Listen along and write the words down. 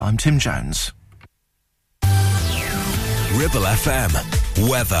I'm Tim Jones. Ribble FM.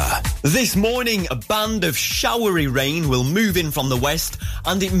 Weather. This morning, a band of showery rain will move in from the west,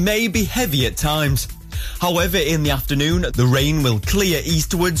 and it may be heavy at times. However, in the afternoon, the rain will clear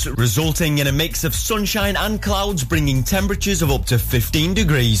eastwards, resulting in a mix of sunshine and clouds, bringing temperatures of up to 15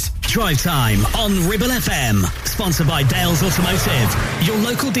 degrees. Drive Time on Ribble FM. Sponsored by Dales Automotive, your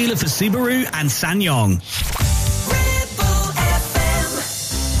local dealer for Subaru and SsangYong.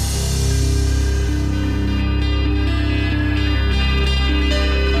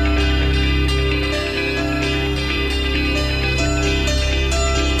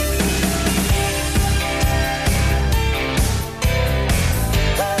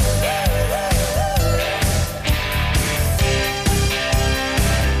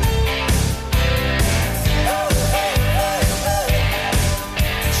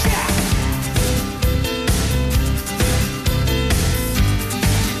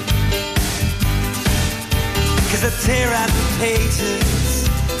 Tear out the pages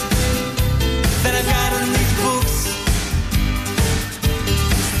that I've got in these books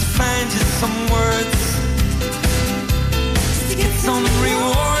to find just some words to get some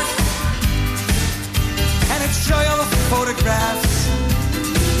reward, and I'd show you all the photographs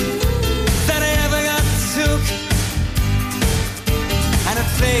that I ever got took, and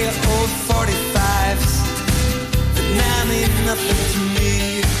I'd play old 45s that now mean nothing to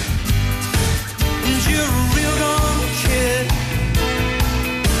me. And you're a real gone kid.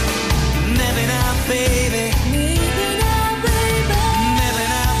 Maybe now, baby. Maybe now, baby. Maybe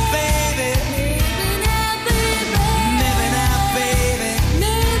now, baby. Maybe now, baby.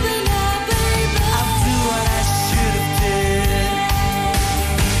 Maybe now, baby. I'll do what I should have did.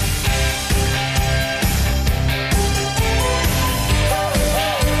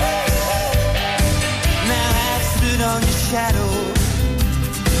 Now I've stood on your shadow,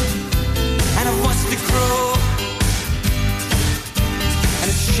 and I've watched it grow, and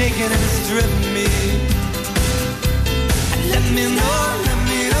it's shaken and it's driven me. And let me know, let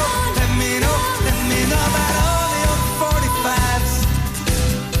me know, let me know, let me know about all the old 45s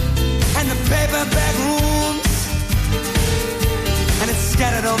and the paperback rooms, and it's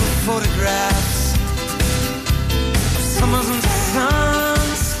scattered all the photographs of summers and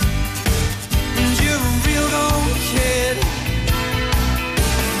suns. And you're a real old kid.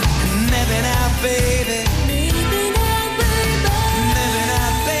 Maybe now, baby. Maybe now, baby. Maybe now,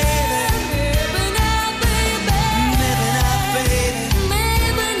 baby. Maybe now, baby. Maybe now, baby.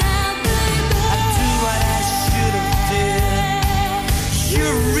 Maybe now, baby. I do what I should have did.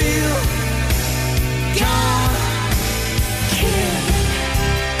 You're real gone kid.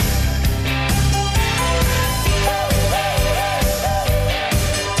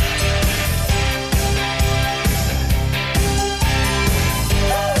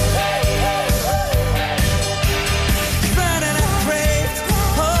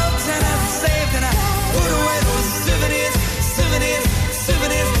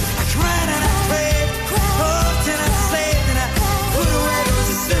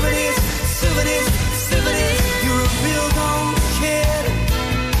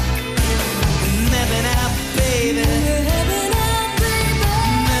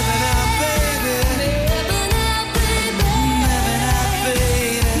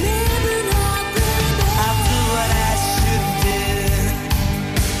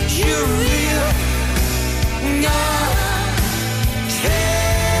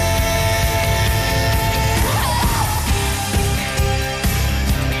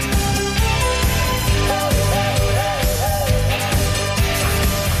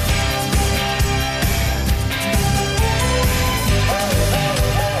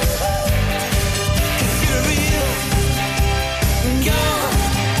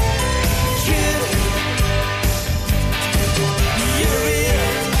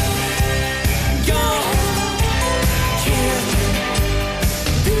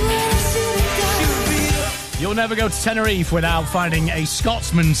 You'll never go to Tenerife without finding a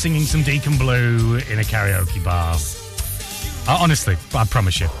Scotsman singing some Deacon Blue in a karaoke bar. Honestly, I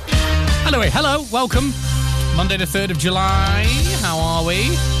promise you. Anyway, hello, welcome. Monday the 3rd of July. How are we?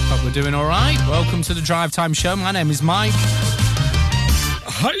 Hope we're doing all right. Welcome to the Drive Time Show. My name is Mike.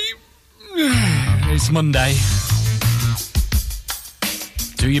 Hi. It's Monday.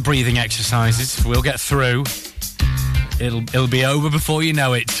 Do your breathing exercises. We'll get through. It'll be over before you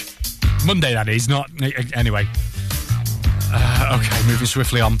know it. Monday, that is, not... Anyway. Okay, moving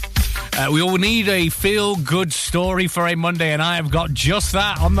swiftly on. We all need a feel-good story for a Monday, and I have got just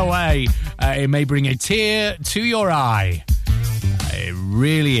that on the way. It may bring a tear to your eye. It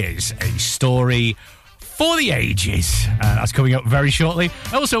really is a story for the ages. That's coming up very shortly.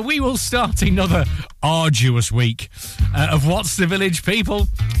 Also, we will start another arduous week of What's the Village, people?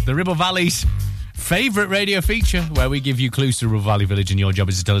 The Ribble Valley's favourite radio feature, where we give you clues to Ribble Valley Village, and your job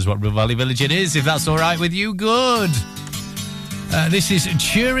is to tell us what Ribble Valley Village it is. If that's all right with you, good. This is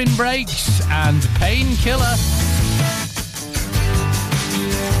Turin Brakes and Painkiller.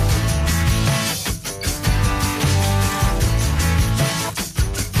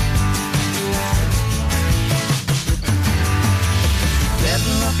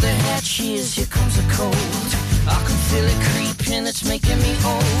 The hatches, here comes the cold. I can feel it creeping, it's making me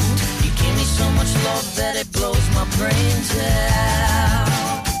old. You give me so much love that it blows my brains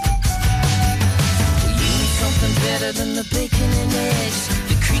out. You need something better than the bacon and eggs,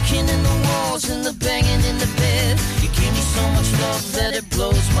 the creaking in the walls and the banging in the bed. You give me so much love that it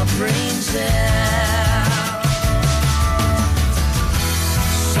blows my brains out.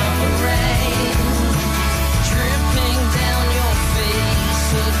 Summer rain dripping down your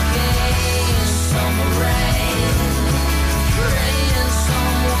face again. Summer rain, praying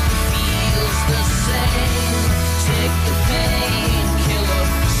someone feels the same. Take the painkiller,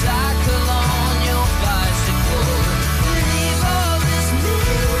 cycle on your bicycle. Leave all this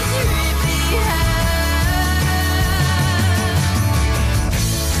misery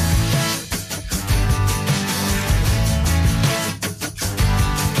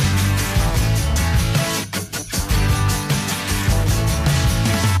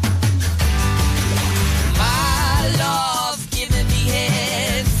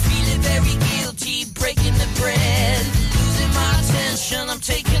I'm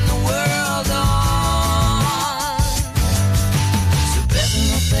taking the world on. So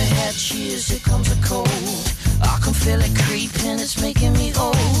betting up the hatches, here comes a cold. I can feel it creeping, it's making me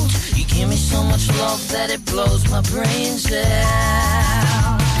old. You give me so much love that it blows my brains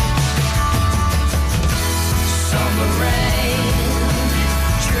out. Summer rain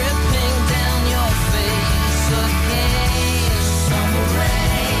dripping down your face again. Summer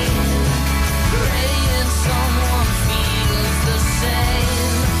rain, praying someone feels the same.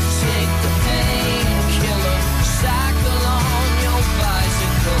 Take the painkiller, cycle on your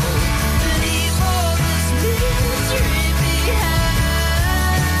bicycle. Leave all this misery behind.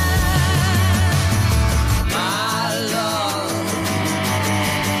 My love,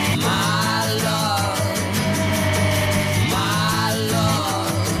 my love, my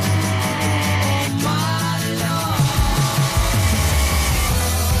love, oh my love.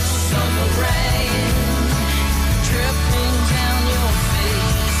 Summer rain dripping down your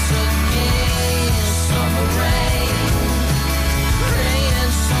face again. Summer rain,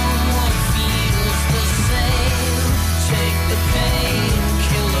 praying someone feels the same. Take the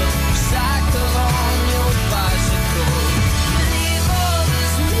painkiller, cycle on your bicycle. Leave all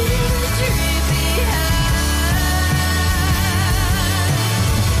this misery behind.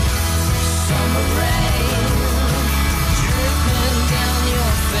 Summer rain dripping down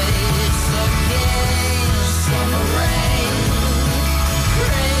your face again. Summer rain,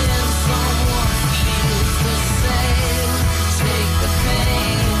 praying someone feels the same. Take the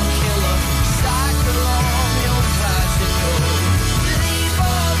painkiller, cycle on your bicycle. Leave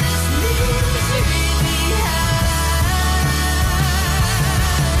all this misery behind.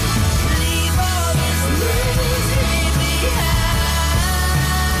 Leave all this misery behind.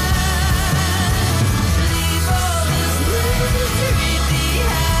 Leave all this misery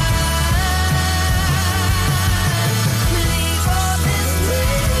behind. Leave all this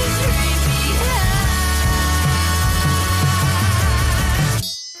misery behind.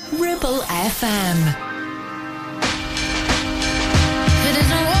 Ribble FM. It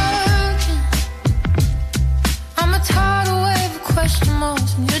isn't working. I'm a tidal wave of question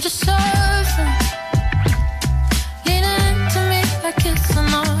marks, and you're just surfing, leaning into me like it's a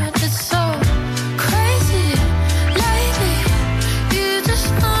night. It's so crazy lately. You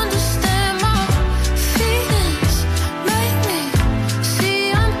just understand my feelings, make me see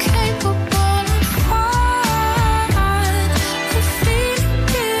I'm capable of fine and feeling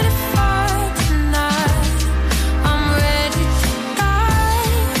beautified tonight. I'm ready to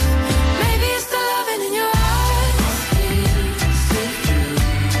dive. Maybe it's the loving in your eyes.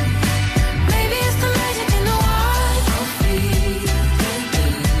 Maybe it's the magic in the wine.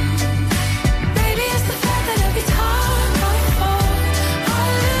 Maybe it's the fact that every time I fall, I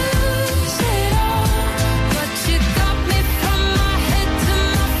lose it all. But you got me from my head to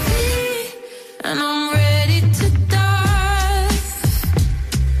my feet, and I'm ready to dive.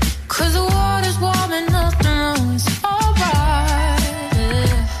 'Cause the water's warm and nothing wrong, it's alright.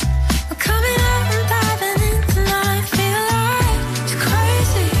 I'm coming out and diving in tonight. Feel like it's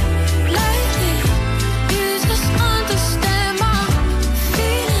crazy lately. You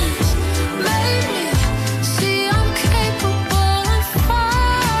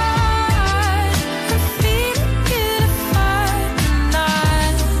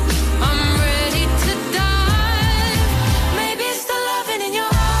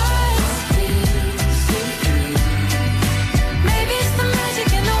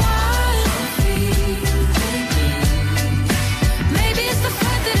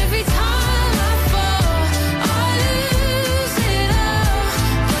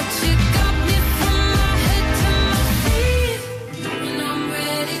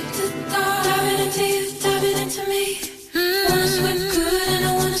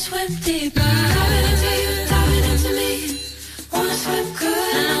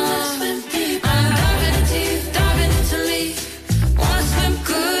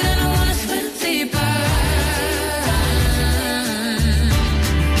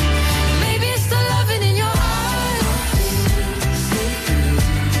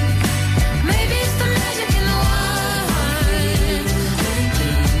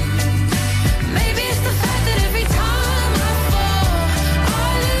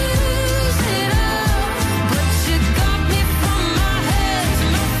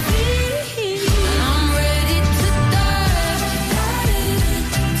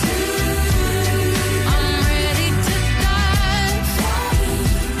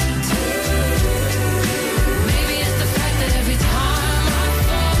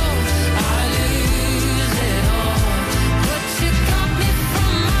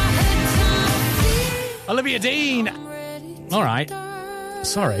Gloria Dean. All right.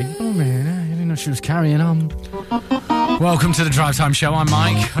 Sorry. Oh, man. I didn't know she was carrying on. Welcome to the Drive Time Show. I'm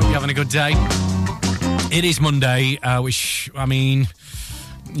Mike. Hope you're having a good day. It is Monday, which, I mean,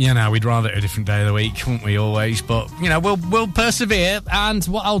 you know, we'd rather it a different day of the week, wouldn't we, always? But, you know, we'll persevere. And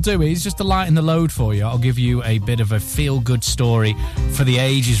what I'll do is, just to lighten the load for you, I'll give you a bit of a feel-good story for the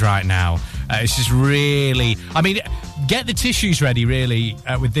ages right now. It's just really... I mean, get the tissues ready, really,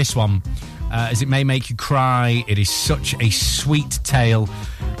 with this one. As it may make you cry. It is such a sweet tale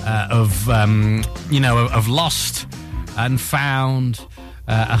of lost and found.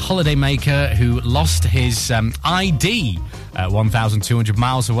 A holidaymaker who lost his ID 1,200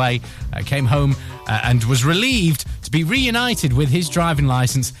 miles away, came home and was relieved to be reunited with his driving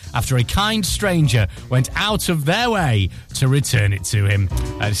licence after a kind stranger went out of their way to return it to him.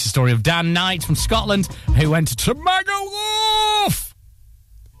 This is the story of Dan Knight from Scotland, who went to Magaluf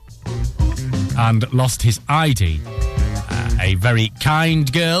and lost his ID. A very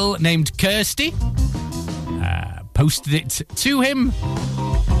kind girl named Kirsty posted it to him,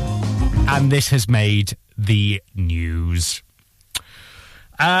 and this has made the news.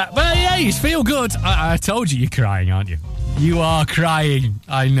 But yeah, you feel good. I told you you're crying, aren't you? You are crying.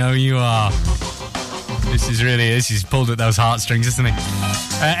 I know you are. This is pulled at those heartstrings, isn't it?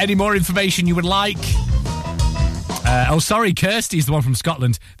 Any more information you would like? Kirsty's the one from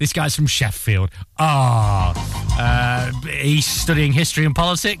Scotland. This guy's from Sheffield. He's studying history and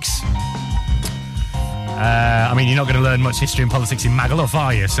politics. I mean, you're not going to learn much history and politics in Magaluf,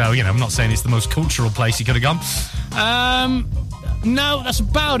 are you? So, you know, I'm not saying it's the most cultural place you could have gone. No, that's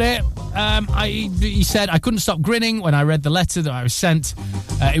about it. He said, I couldn't stop grinning when I read the letter that I was sent.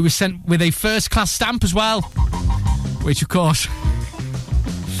 It was sent with a first-class stamp as well, which, of course,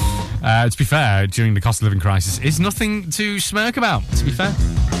 to be fair, during the cost of living crisis, is nothing to smirk about, to be fair.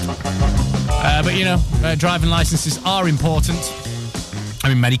 But, you know, driving licences are important. I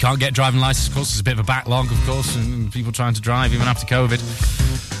mean, many can't get driving licence, of course. There's a bit of a backlog, of course, and people trying to drive even after COVID.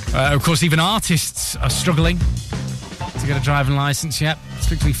 Of course, even artists are struggling to get a driving licence yet.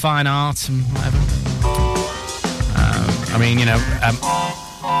 Strictly fine art and whatever. I mean, you know,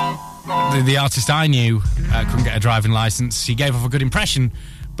 the artist I knew couldn't get a driving licence. He gave off a good impression,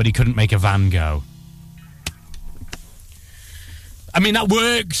 but he couldn't make a van go. I mean, that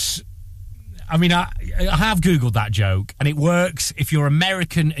works... I mean, I have Googled that joke, and it works if you're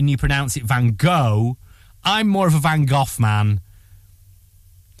American and you pronounce it Van Gogh. I'm more of a Van Gogh man.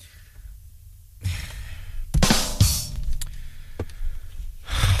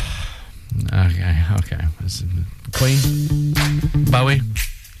 Okay. Queen? Bowie?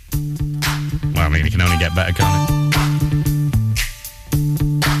 Well, I mean, it can only get better, can't it?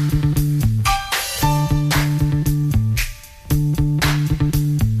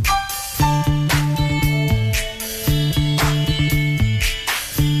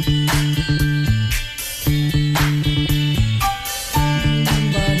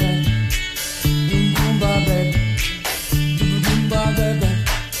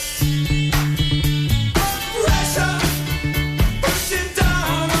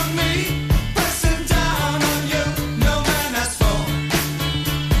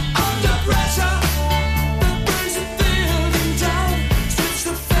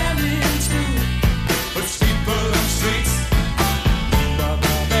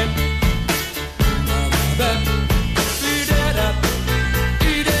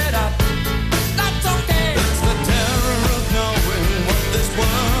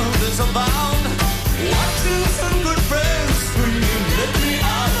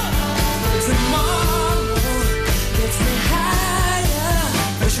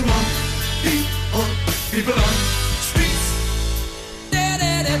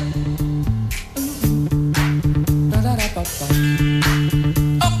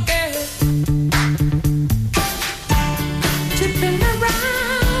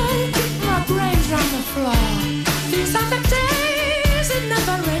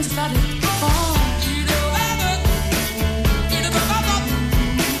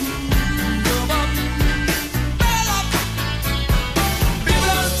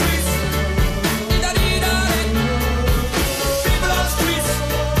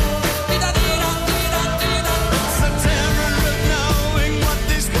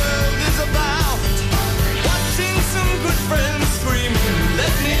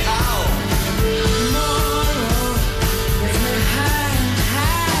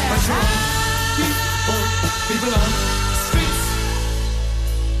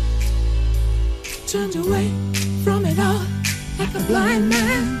 Turned away from it all like a blind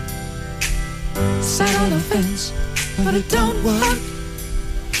man. Sat on the fence, but it don't work.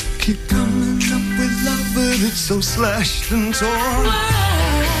 Keep coming up with love but it's so slashed and torn.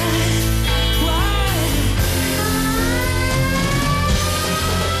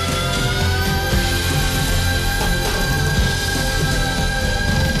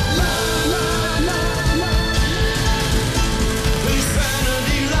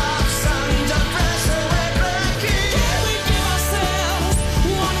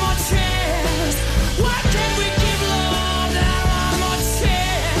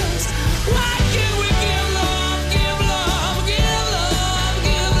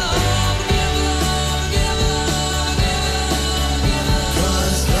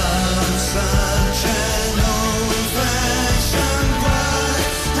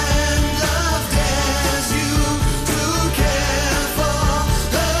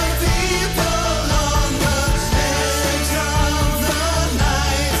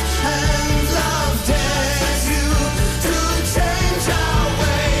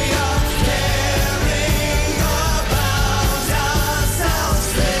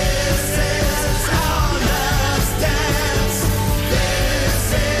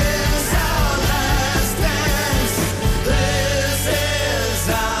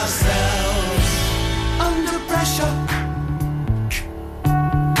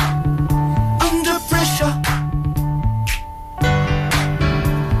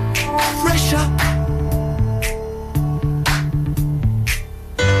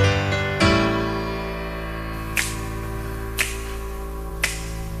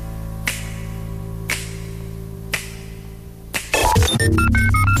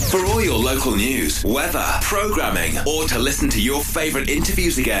 Local news, weather, programming, or to listen to your favourite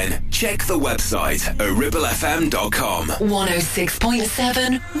interviews again, check the website at ribblefm.com.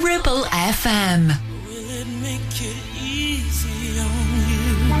 106.7 Ribble FM. Will it make it easy on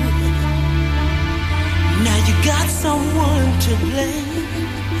you? Now you got someone to blame.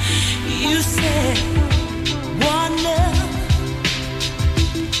 You said one love,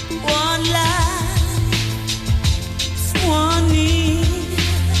 one life, one need.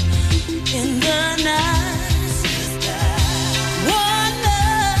 In the night, one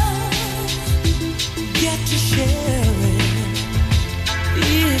love, get to share it,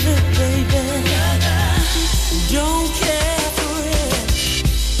 even baby, don't care for it.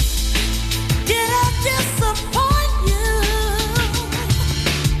 Did I disappoint you,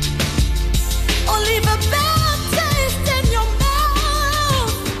 or leave a bad taste in your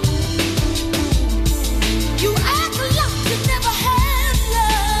mouth? You act like you never had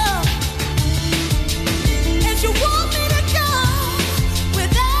love. You want me to go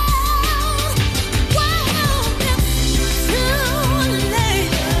without? Well, it's too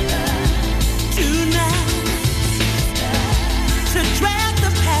late tonight to drag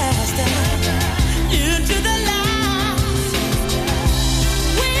the past into the light.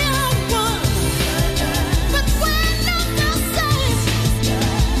 We're one, but we're not the same.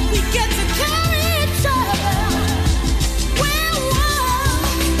 We get to carry each other. We're one.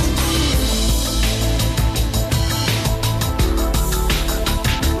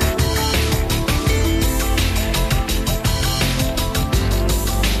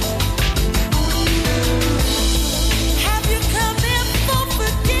 Have you come in for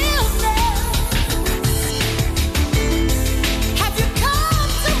forgiveness?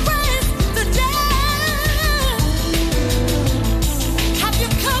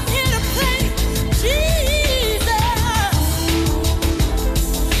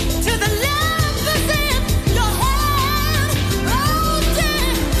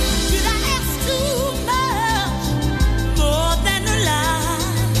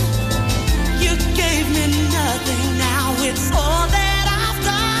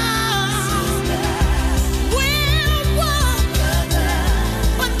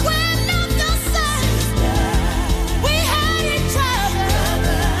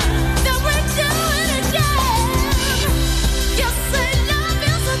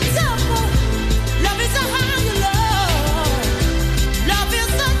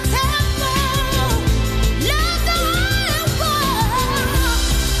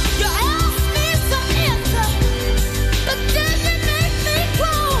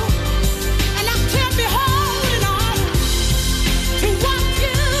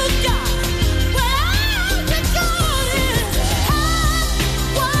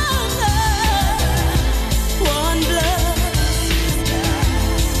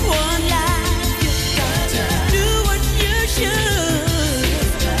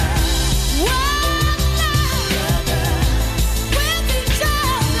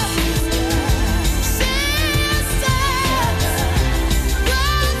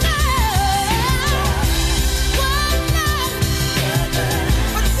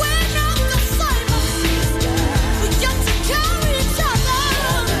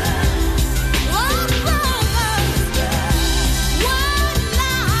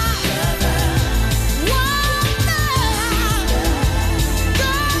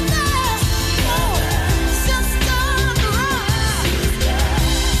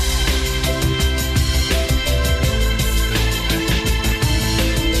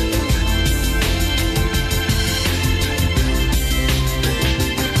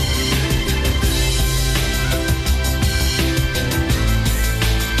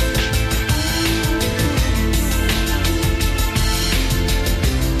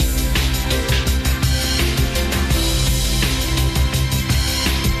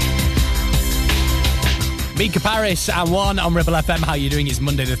 Mika Paris and One on Ribble FM. How are you doing? It's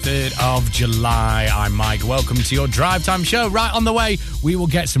Monday the 3rd of July. I'm Mike. Welcome to your Drive Time show. Right on the way, we will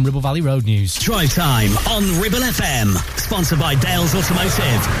get some Ribble Valley Road news. Drive Time on Ribble FM. Sponsored by Dales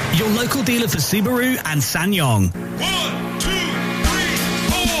Automotive, your local dealer for Subaru and SsangYong. 1, 2, 3,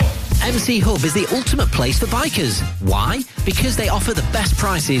 4. MC Hub is the ultimate place for bikers. Why? Because they offer the best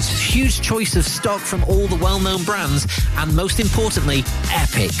prices, huge choice of stock from all the well-known brands, and most importantly,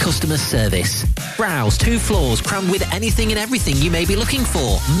 epic customer service. Browse 2 floors crammed with anything and everything you may be looking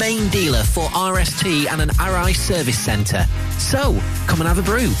for. Main dealer for RST and an RI service centre. So, come and have a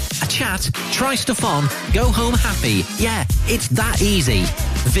brew, a chat, try stuff on, go home happy. Yeah, it's that easy.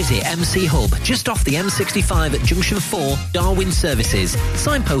 Visit MC Hub just off the M65 at Junction 4, Darwin Services.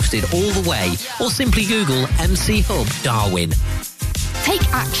 Signposted all the way, or simply Google MC Hub Darwin. Take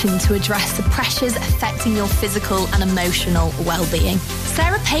action to address the pressures affecting your physical and emotional well-being.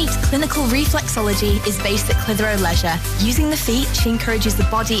 Sarah Pate Clinical Reflexology is based at Clitheroe Leisure. Using the feet, she encourages the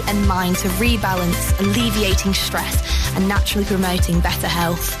body and mind to rebalance, alleviating stress and naturally promoting better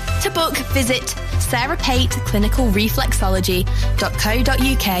health. To book, visit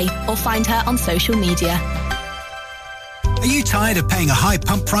sarahpateclinicalreflexology.co.uk or find her on social media. Are you tired of paying a high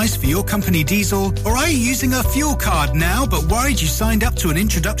pump price for your company diesel? Or are you using a fuel card now but worried you signed up to an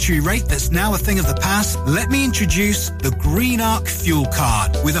introductory rate that's now a thing of the past? Let me introduce the Green Arc Fuel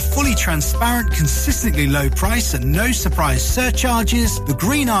Card. With a fully transparent, consistently low price and no surprise surcharges, the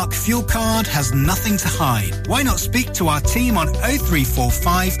Green Arc Fuel Card has nothing to hide. Why not speak to our team on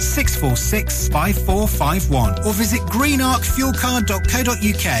 0345 646 5451 or visit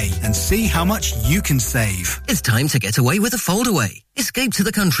greenarcfuelcard.co.uk and see how much you can save. It's time to get away with a foldaway. Escape to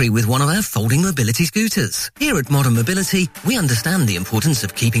the country with one of our folding mobility scooters. Here at Modern Mobility, we understand the importance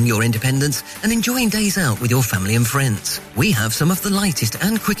of keeping your independence and enjoying days out with your family and friends. We have some of the lightest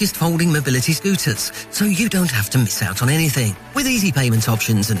and quickest folding mobility scooters, so you don't have to miss out on anything. With easy payment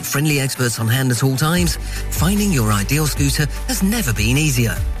options and friendly experts on hand at all times, finding your ideal scooter has never been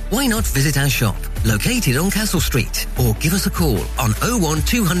easier. Why not visit our shop, located on Castle Street, or give us a call on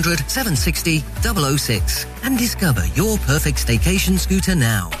 01200 760 006 and discover your perfect staycation scooter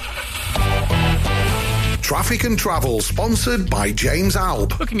now. Traffic and Travel, sponsored by James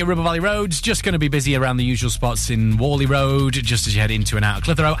Alb. Looking at Ribble Valley Roads, just going to be busy around the usual spots in Worley Road, just as you head into and out of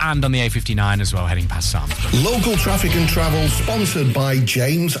Clitheroe, and on the A59 as well, heading past Samsbury. Local Traffic and Travel, sponsored by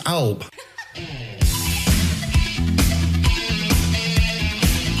James Alb.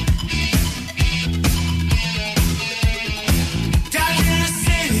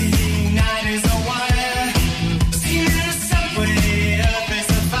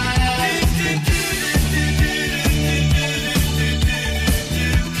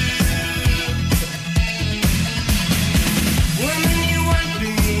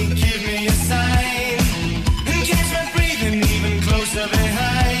 Even closer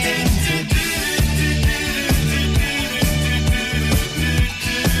behind.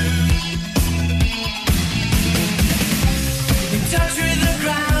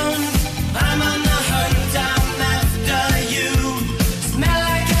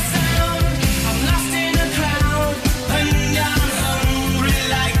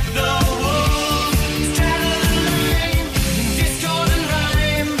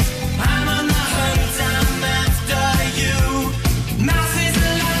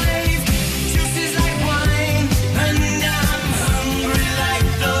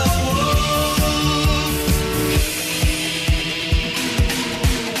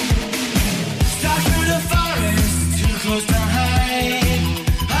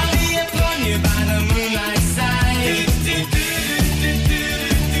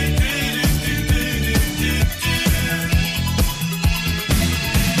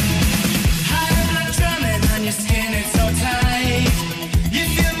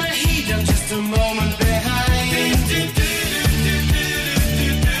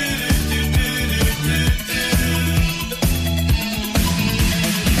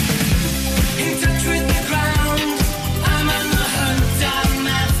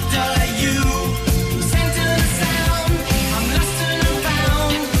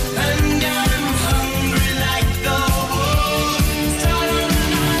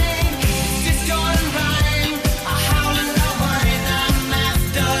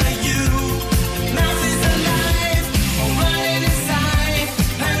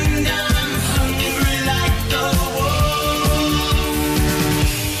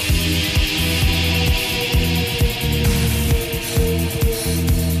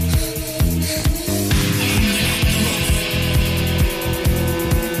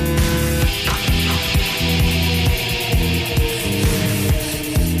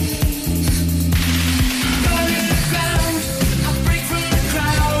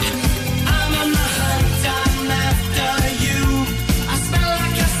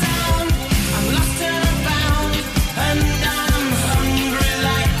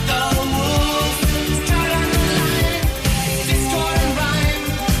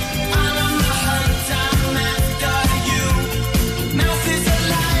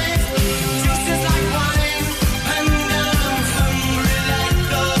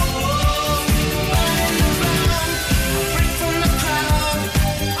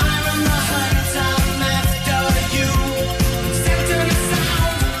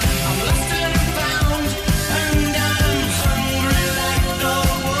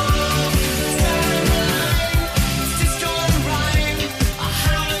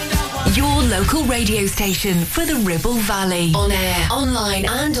 radio station for the Ribble Valley. On air, online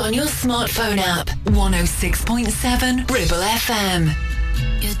and on your smartphone app. 106.7 Ribble FM.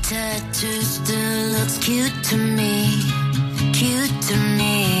 Your tattoo still looks cute to me. Cute to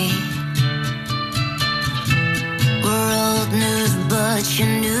me. We're old news, but you're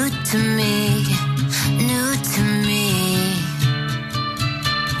new to me. New to me.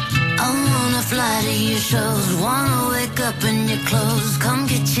 I wanna fly to your shows, wanna wake up in your clothes. Come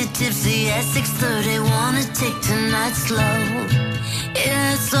get you tipsy at 6:30, wanna take tonight slow.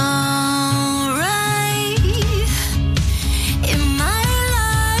 It's alright in my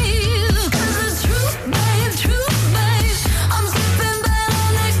life, 'cause it's true, babe, true, babe. I'm sleeping better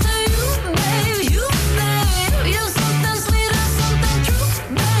next to you, babe, you, babe. You're something sweet and something true,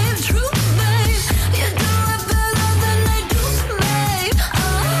 babe, true, babe. You do it better than they do, babe.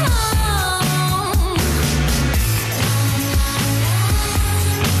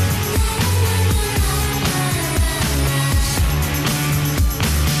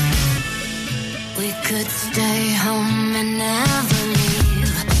 We could stay home and never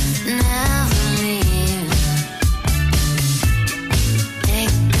leave, never leave.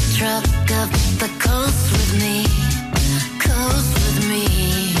 Take the truck up the coast with me, coast with me.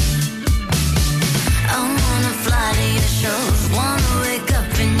 I wanna fly to your shows, wanna wake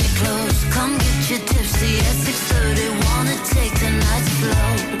up in your clothes. Come get you tipsy at 6:30, wanna take the night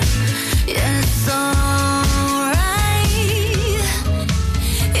slow. Yeah, it's alright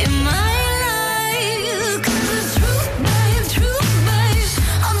in my life, 'cause it's true, babe, true, babe.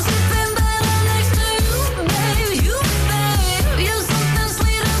 I'm sleeping better next to you, babe, you, babe. You're something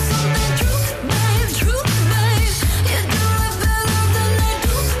sweet and something true, babe, true, babe. You do it better than they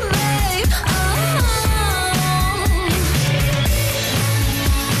do, babe.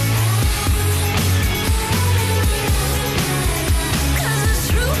 Cause it's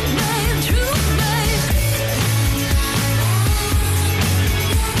true, babe, true, babe.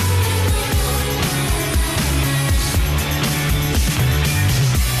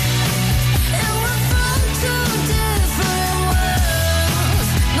 And we're from two different worlds,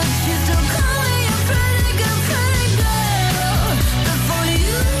 but you still call me a pretty girl, pretty girl. Before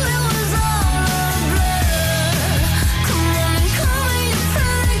you, it was all a blur. Come on and call me a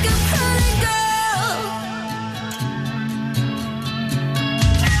pretty girl, pretty girl.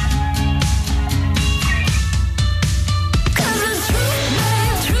 'Cause it's true,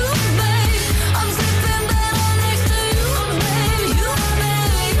 babe, true, babe. I'm sleeping better next to you, babe, you,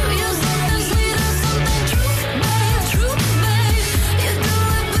 babe. You're something sweet and something true, babe, true, babe. You do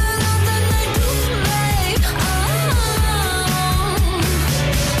it better than they do, babe.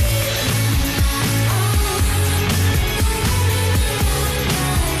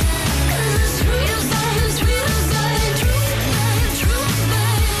 Cause it's true, you're something sweet and something true, babe, true,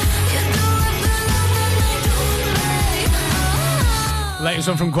 babe. You do it better than they do, babe. Latest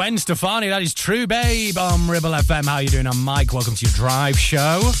one from Gwen Stefani, that is True Babe on Ribble FM. How you doing? I'm Mike, welcome to your Drive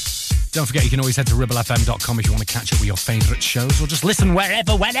show. Don't forget you can always head to ribblefm.com if you want to catch up with your favourite shows, or just listen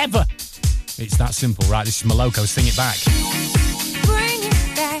wherever, whenever. It's that simple, right? This is Moloko, Sing It Back. Bring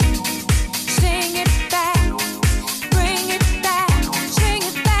it back, sing it back, bring it back, sing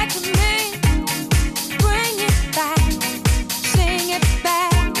it back to me. Bring it back, sing it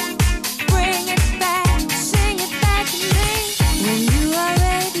back, bring it back, sing it back to me. When you are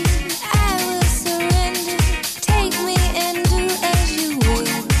ready, I will surrender. Take me and do as you will.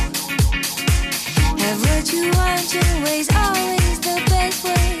 Have what you want, your way's always the best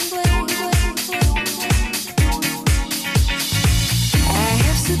way. I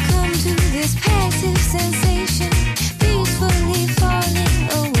have succumbed to this passive sensation, peacefully falling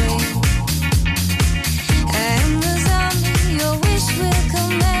away. I am the zombie, your wish will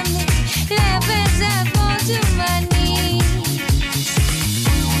command me. Laugh as I fall to my knees.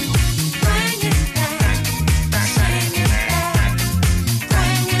 Bring it back, sing it back.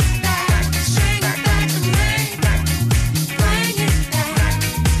 Bring it back, sing it back to me. Bring it back,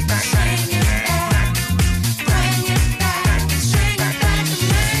 sing it back. Bring it back, sing it back to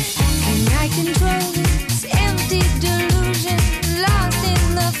me. Can I control it?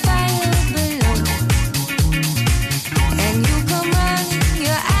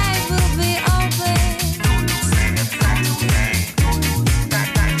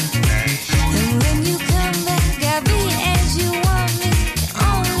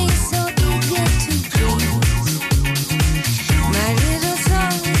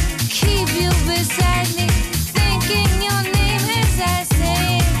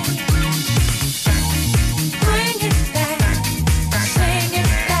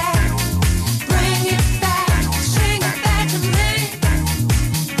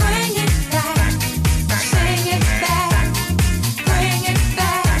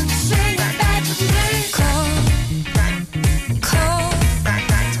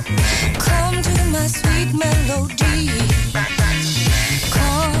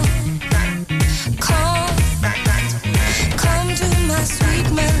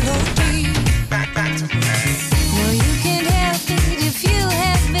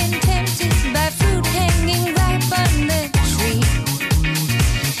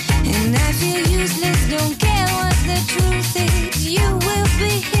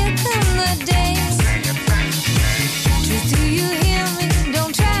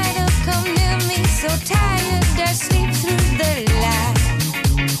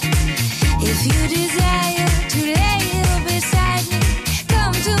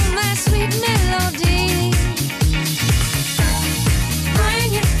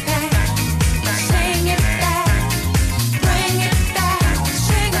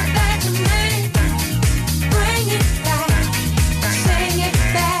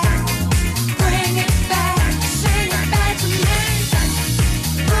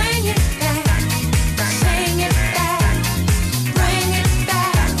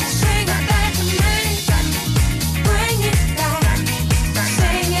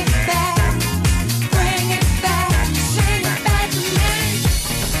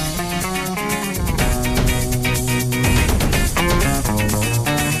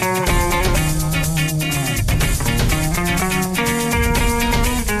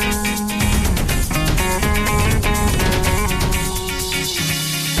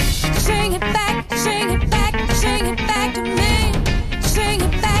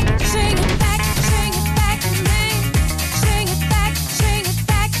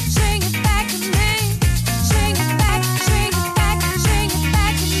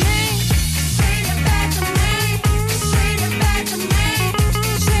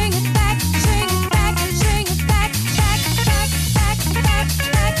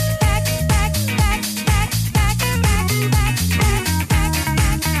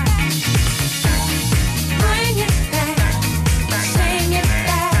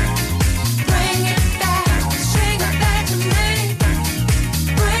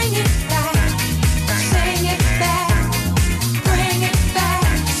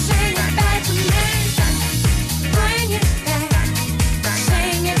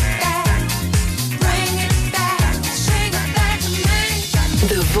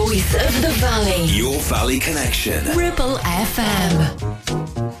 voice of the valley. Your Valley Connection. Ribble FM.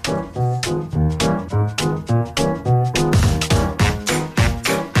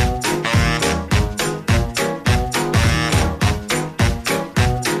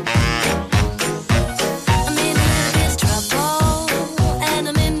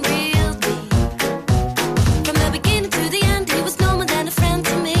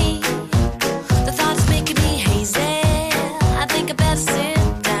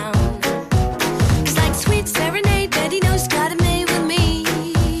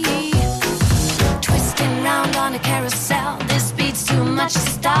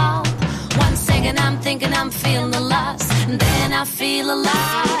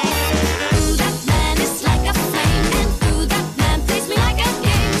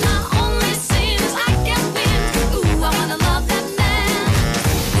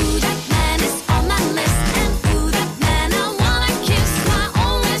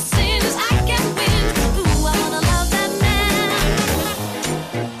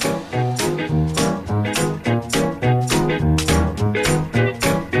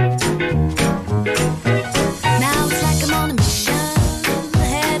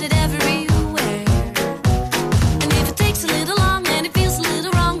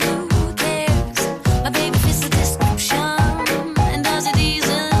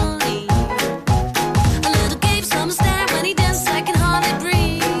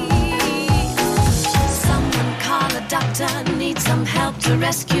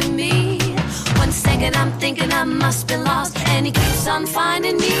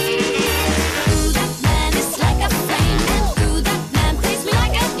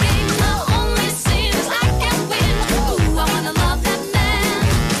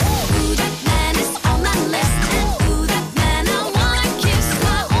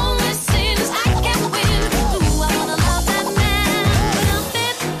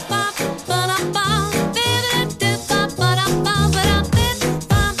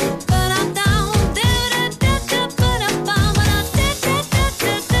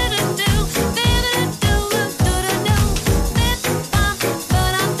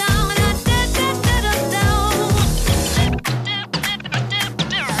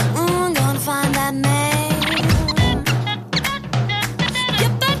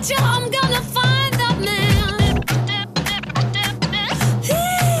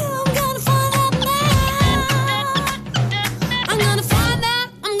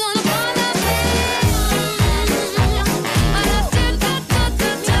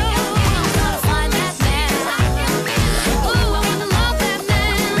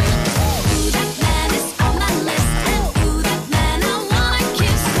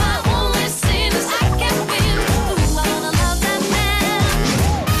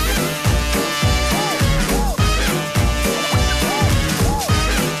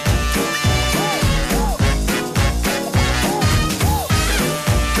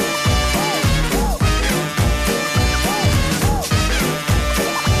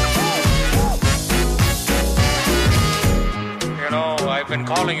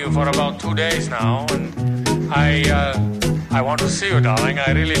 For about 2 days now, and I want to see you, darling.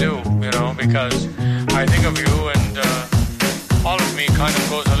 I really do, because I think of you, and all of me kind of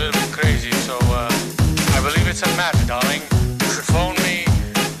goes a little bit crazy. So I believe it's a matter, darling. You should phone me,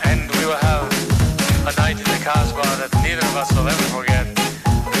 and we will have a night in the Casbah that neither of us will ever forget.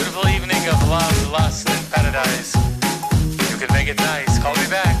 A beautiful evening of love, lust, and paradise. You can make it nice. Call me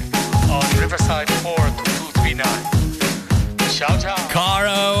back on Riverside 42239. Shout out.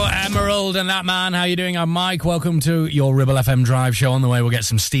 Caro, Emerald, and that man. How you doing? I'm Mike. Welcome to your Ribble FM Drive show. On the way, we'll get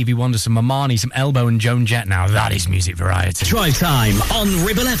some Stevie Wonder, some Mamani, some Elbow, and Joan Jett. Now that is music variety. Drive Time on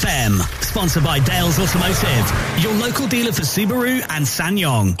Ribble FM. Sponsored by Dales Automotive, your local dealer for Subaru and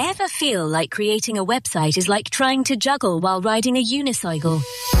SsangYong. Ever feel like creating a website is like trying to juggle while riding a unicycle?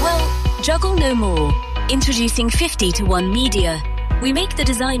 Well, juggle no more. Introducing 50-to-1 Media. We make the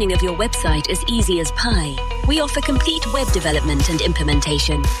designing of your website as easy as pie. We offer complete web development and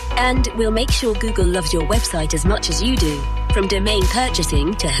implementation. And we'll make sure Google loves your website as much as you do. From domain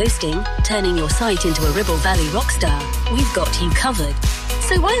purchasing to hosting, turning your site into a Ribble Valley rockstar, we've got you covered.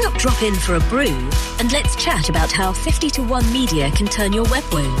 So why not drop in for a brew and let's chat about how 50-to-1 Media can turn your web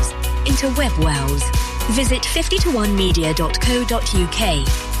woes into web wows. Visit 50to1media.co.uk,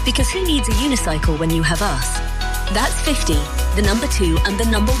 because who needs a unicycle when you have us? That's 50, the number 2 and the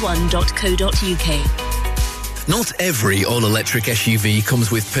number 1.co.uk. Not every all-electric SUV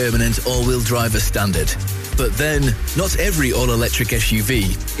comes with permanent all-wheel drive as standard. But then, not every all-electric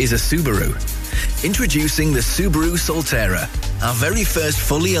SUV is a Subaru. Introducing the Subaru Solterra, our very first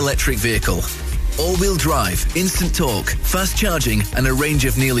fully electric vehicle. all-wheel drive, instant torque, fast charging and a range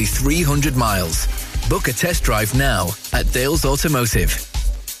of nearly 300 miles. Book a test drive now at Dales Automotive.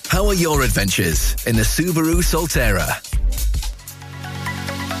 Power your adventures in the Subaru Solterra.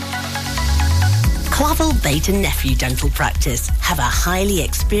 Clavel Bait and Nephew Dental Practice have a highly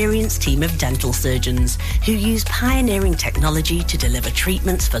experienced team of dental surgeons who use pioneering technology to deliver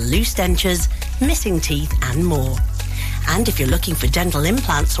treatments for loose dentures, missing teeth and more. And if you're looking for dental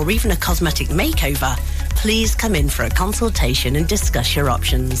implants or even a cosmetic makeover, please come in for a consultation and discuss your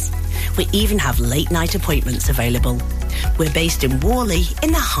options. We even have late night appointments available. We're based in Worley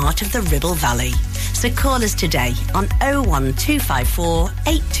in the heart of the Ribble Valley. So call us today on 01254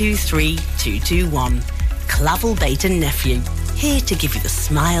 823 221. Clavel Bait and Nephew, here to give you the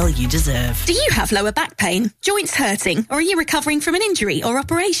smile you deserve. Do you have lower back pain, joints hurting, or are you recovering from an injury or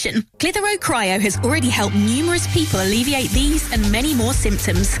operation? Clitheroe Cryo has already helped numerous people alleviate these and many more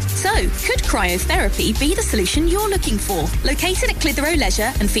symptoms. So, could cryotherapy be the solution you're looking for? Located at Clitheroe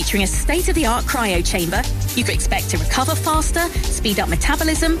Leisure and featuring a state-of-the-art cryo chamber, you can expect to recover faster, speed up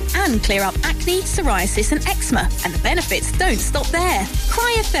metabolism, and clear up acne, psoriasis, and eczema. And the benefits don't stop there.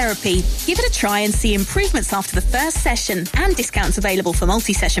 Cryotherapy. Give it a try and see improvements after the first session, and discounts available for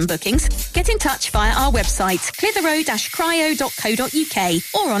multi-session bookings. Get in touch via our website, clitheroe-cryo.co.uk,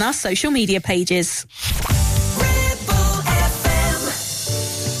 or on our social media pages.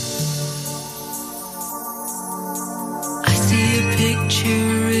 I see a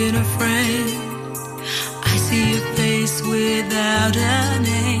picture in a frame. I see a face without a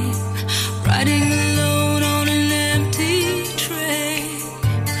name, riding alone on an empty train.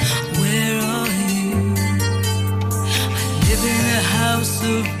 Where are you? I live in a house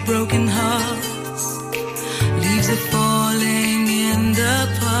of broken hearts. Leaves are falling in the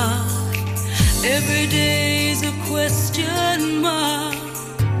park. Every day's a question mark.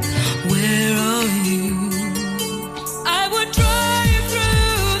 Where are you? I would drive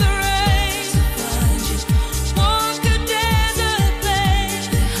through the rain to find you. Walk a desert plain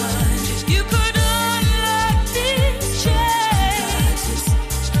behind you. You could unlock these chains.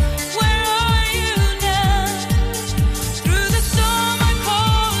 Where are you now? Through the storm I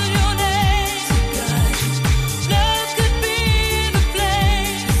call your name. Love could be the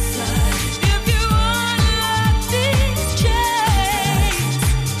flame if you unlock these chains.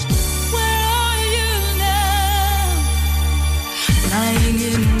 Where are you now? Lying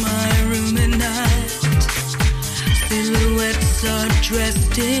in my room at night, silhouettes are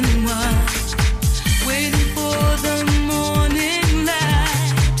dressed in white, waiting for the morning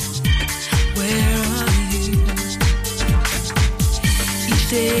light. Where are you? Each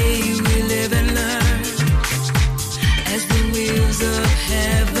day we live and learn as the wheels of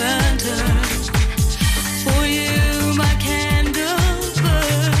heaven turn. For you my candle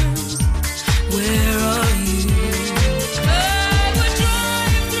burns. Where are you? I would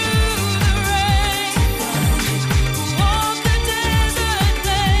drive through the rain, walk a desert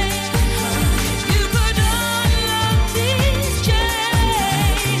plain. You could unlock these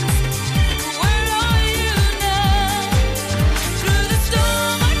chains. Where are you now? Through the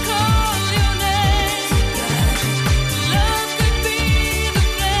storm I call your name. Love could be the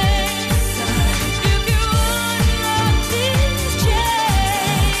flame if you unlock these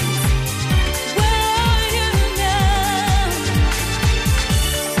chains. Where are you now?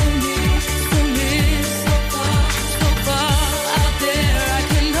 So near, so far out there. I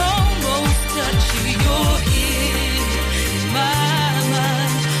can almost touch you. You're here in my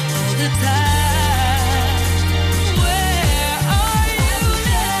mind all the time. Where are you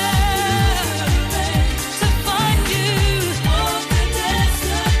now? To find you, walk the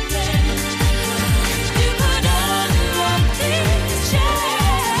desert plain. You could unlock these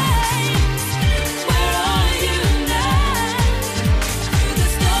chains. Where are you now? Through the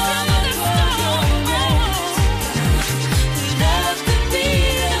storm I call your name. Love could be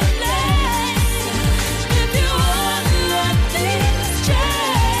the flame if you unlock these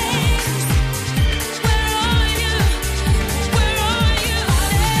chains. Where are you? Where are you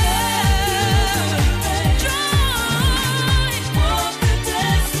now? Drive, walk the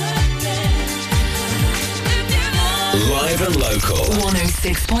desert plain. Live and local.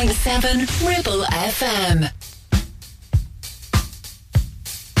 106.7 Ribble FM.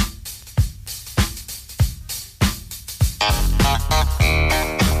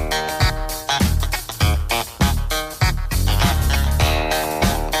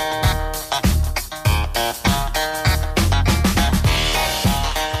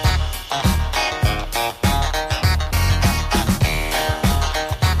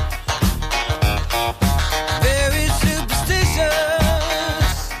 Very superstitious.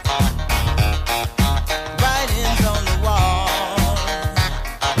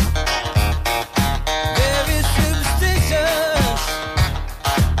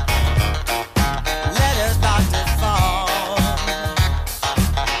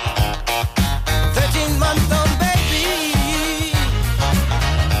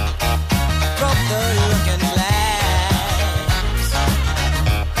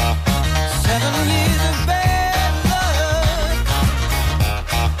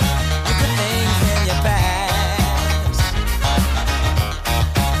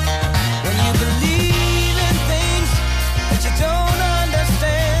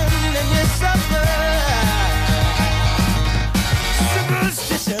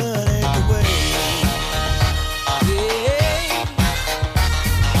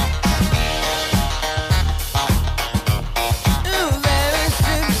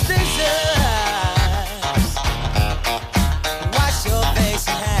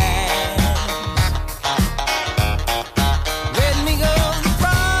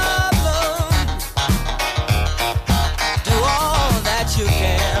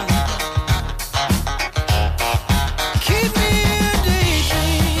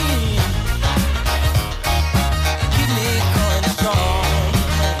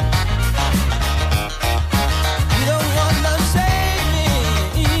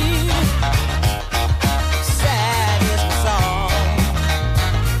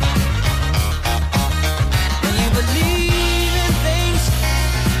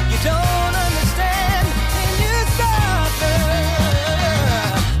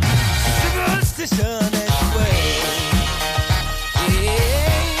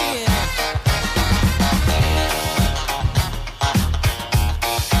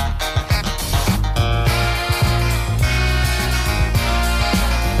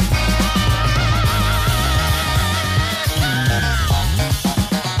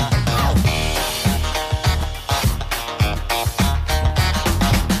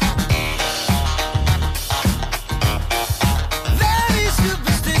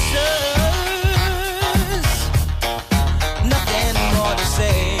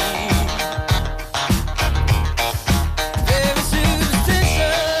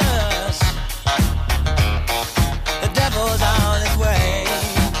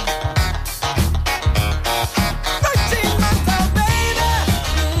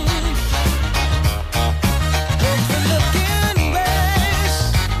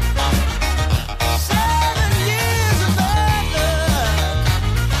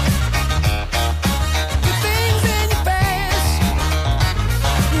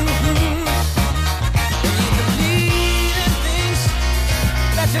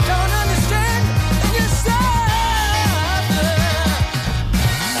 'cause you don't understand and you suffer.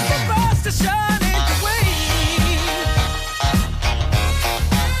 The best to shine ain't the way.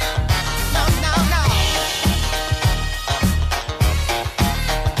 No, no, no.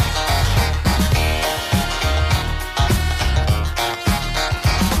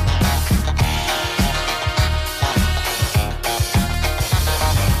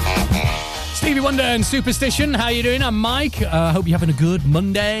 Stevie Wonder and Superstition, how you doing? I'm Mike. Hope you're having a good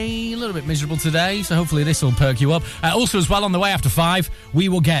Monday. A little bit miserable today, so hopefully this will perk you up. Also, as well, on the way after 5, we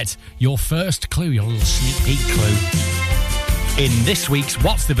will get your first clue, your little sneak peek clue, in this week's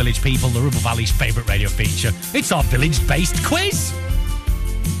What's the Village People, the Ribble Valley's favourite radio feature. It's our village-based quiz.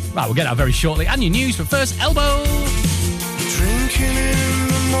 Right, we'll get that very shortly. And your news, but first, Elbow. Drinking in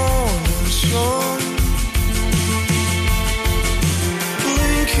the morning sun,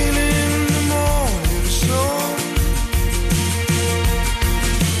 blinking in the morning sun,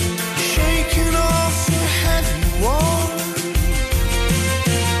 shaking off the heavy one.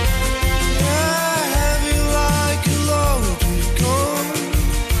 Yeah, heavy like a loaded gun.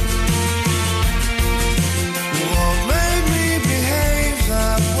 What made me behave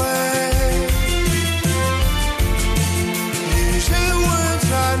that way? Using words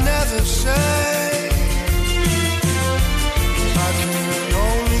I never say. I can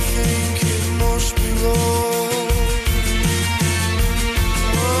only think it must be love.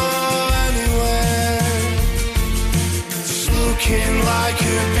 Oh, anyway, it's looking like a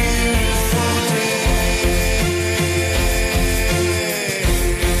beautiful day.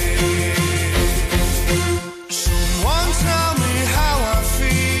 Someone tell me how I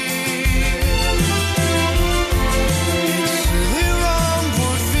feel. It's silly wrong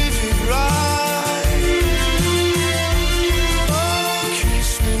but vivid right. Oh,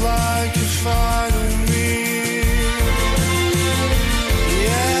 kiss me like a final meal.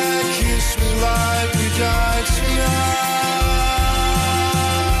 Yeah, kiss me like we died tonight.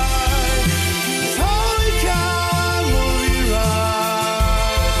 Holy cow, I love your eyes.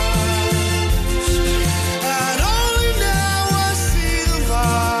 And only now I see the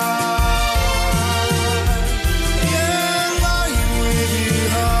light. Yeah, lying with you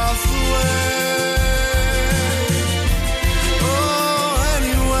half the way. Oh,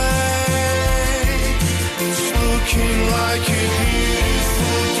 anyway, it's looking like a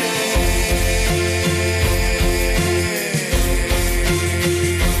beautiful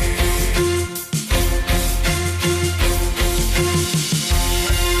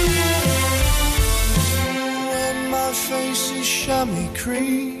when my face is chamois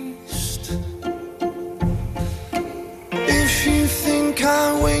creased. If you think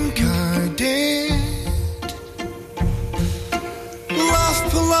I wink, I did. Laugh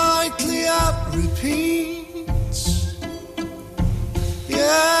politely at repeats.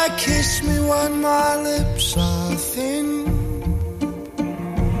 Yeah, kiss me when my lips are thin.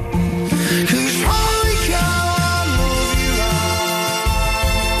 'Cause holy cow, I love your eyes.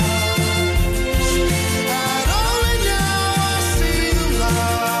 And only now I see the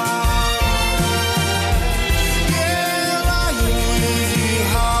light. Yeah, lying with you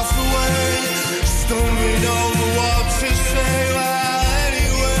half the way, stumbling over what to say. Well,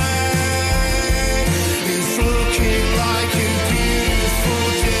 anyway, it's looking like a beautiful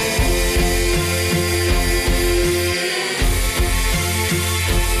day.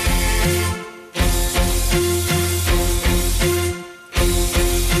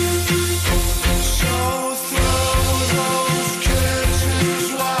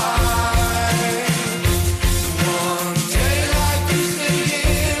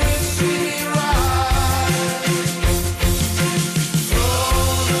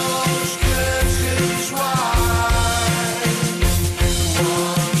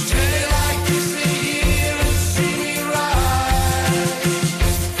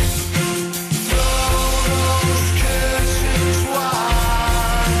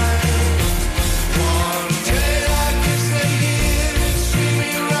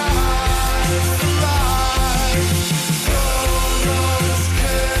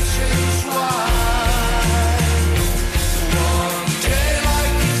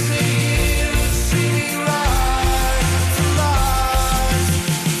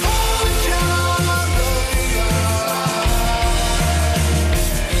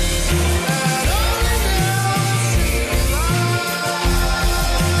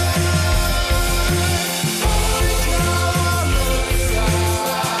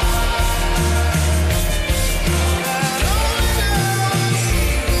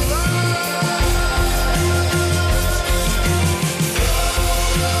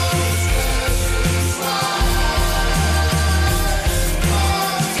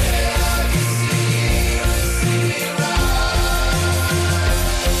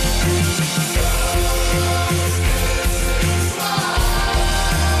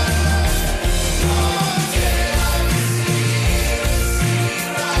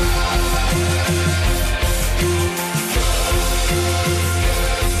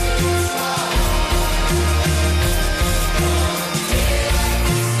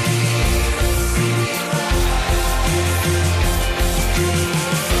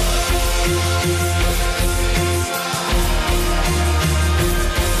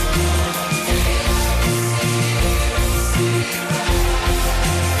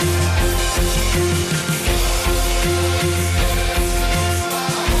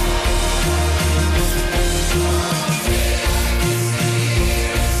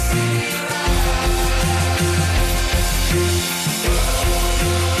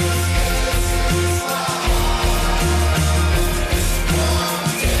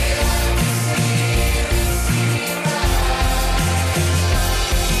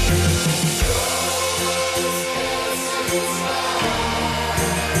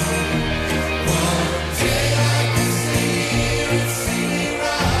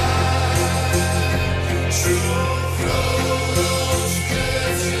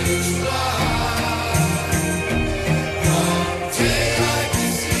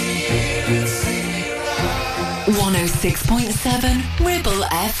 106.7 Ribble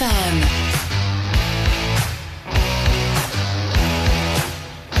FM.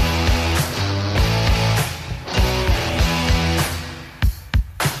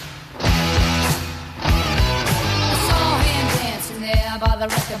 By the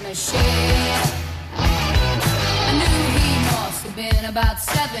record machine, I knew he must have been about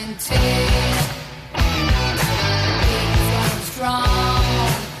 17. He was going strong,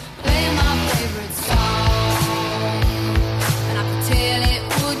 playing my favorite song, and I could tell it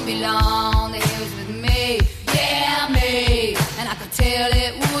wouldn't be long that he was with me, yeah me. And I could tell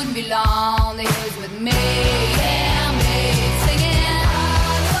it wouldn't be long that he was with me, yeah me. Singing.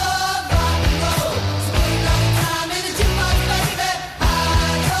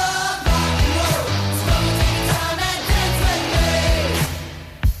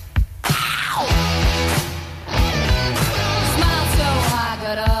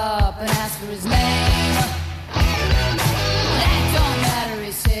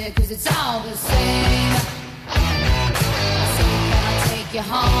 It's all the same. So can I take you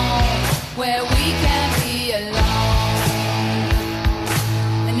home where we can be alone?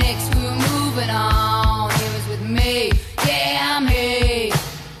 The next we were moving on. He was with me, yeah me.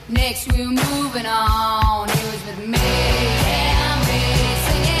 Next we were moving on. He was with me, yeah me.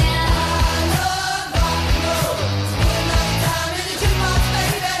 Singing.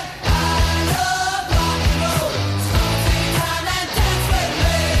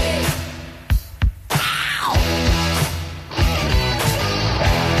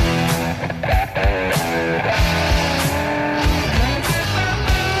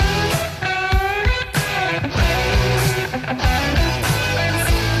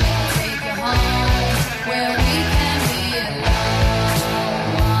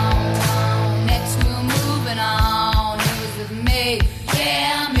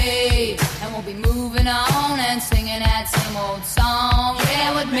 Song,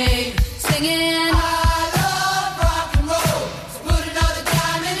 yeah, with me, singing. I love rock and roll, so put another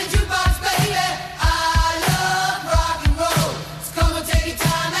dime in the jukebox, baby. I love rock and roll, so come and take your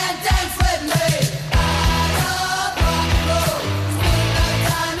time and dance with me. I love rock and roll, so put another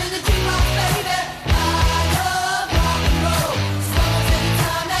dime in the jukebox, baby. I love rock and roll, so come and take your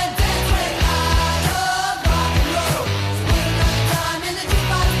time and dance with me. I love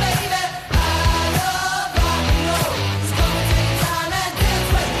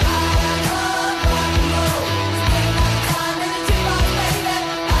rock and roll, so put another dime in the jukebox,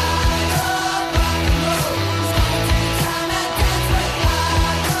 baby. I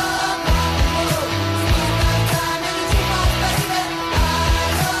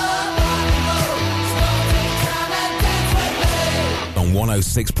love rock and roll, so come and take your time and dance with me. On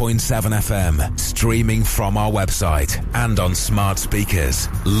 106.7 FM, streaming from our website and on smart speakers,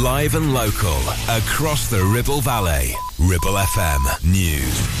 live and local, across the Ribble Valley. Ribble FM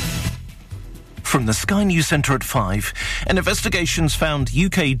News. From the Sky News Centre at 5, an investigation's found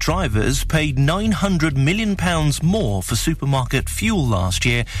UK drivers paid £900 million more for supermarket fuel last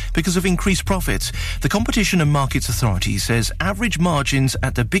year because of increased profits. The Competition and Markets Authority says average margins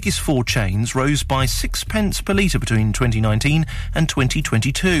at the biggest four chains rose by 6 pence per litre between 2019 and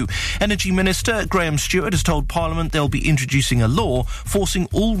 2022. Energy Minister Graham Stewart has told Parliament they'll be introducing a law forcing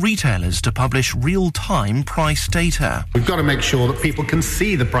all retailers to publish real-time price data. We've got to make sure that people can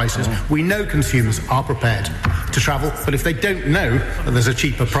see the prices. We know consumers are prepared to travel, but if they don't know that there's a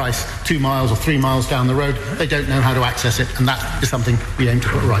cheaper price 2 miles or 3 miles down the road, they don't know how to access it, and that is something we aim to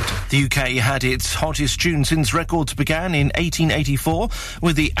put right. The UK had its hottest June since records began in 1884,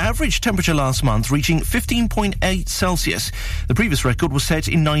 with the average temperature last month reaching 15.8 Celsius. The previous record was set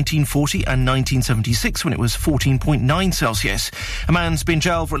in 1940 and 1976 when it was 14.9 Celsius. A man's been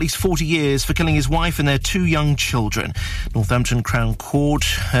jailed for at least 40 years for killing his wife and their 2 young children. Northampton Crown Court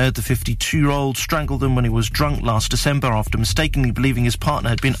heard the 52-year-old strangled them when he was drunk last December after mistakenly believing his partner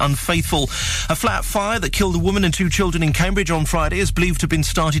had been unfaithful. A flat fire that killed a woman and 2 children in Cambridge on Friday is believed to have been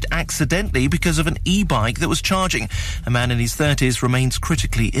started accidentally because of an e-bike that was charging. A man in his 30s remains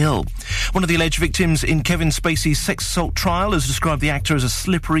critically ill. One of the alleged victims in Kevin Spacey's sex assault trial has described the actor as a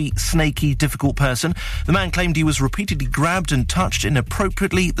slippery, snaky, difficult person. The man claimed he was repeatedly grabbed and touched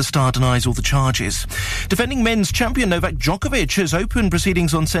inappropriately. The star denies all the charges. Defending men's champion Novak Djokovic has opened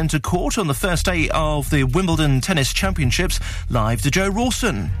proceedings on centre court on the first day of the Wimbledon Tennis Championships. Live to Joe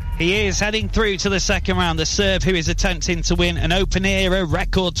Rawson. He is heading through to the second round. The Serb, who is attempting to win an open-era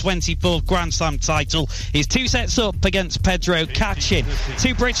record 24th Grand Slam title, is 2 sets up against Pedro Kacin.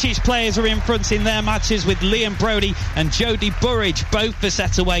 2 British players are in front in their matches, with Liam Brodie and Jodie Burridge both a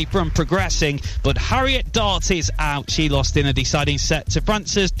set away from progressing. But Harriet Dart is out. She lost in a deciding set to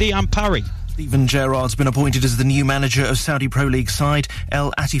France's Diane Parry. Steven Gerrard's been appointed as the new manager of Saudi Pro League side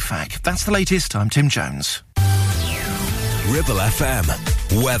El Attifaq. That's the latest. I'm Tim Jones. Ribble FM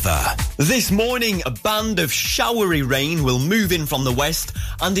weather. This morning, a band of showery rain will move in from the west,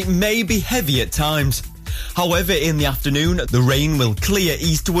 and it may be heavy at times. However, in the afternoon, the rain will clear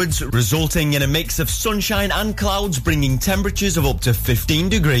eastwards, resulting in a mix of sunshine and clouds, bringing temperatures of up to 15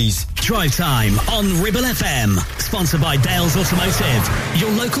 degrees. Drive Time on Ribble FM. Sponsored by Dales Automotive,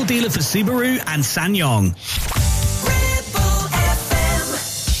 your local dealer for Subaru and SsangYong.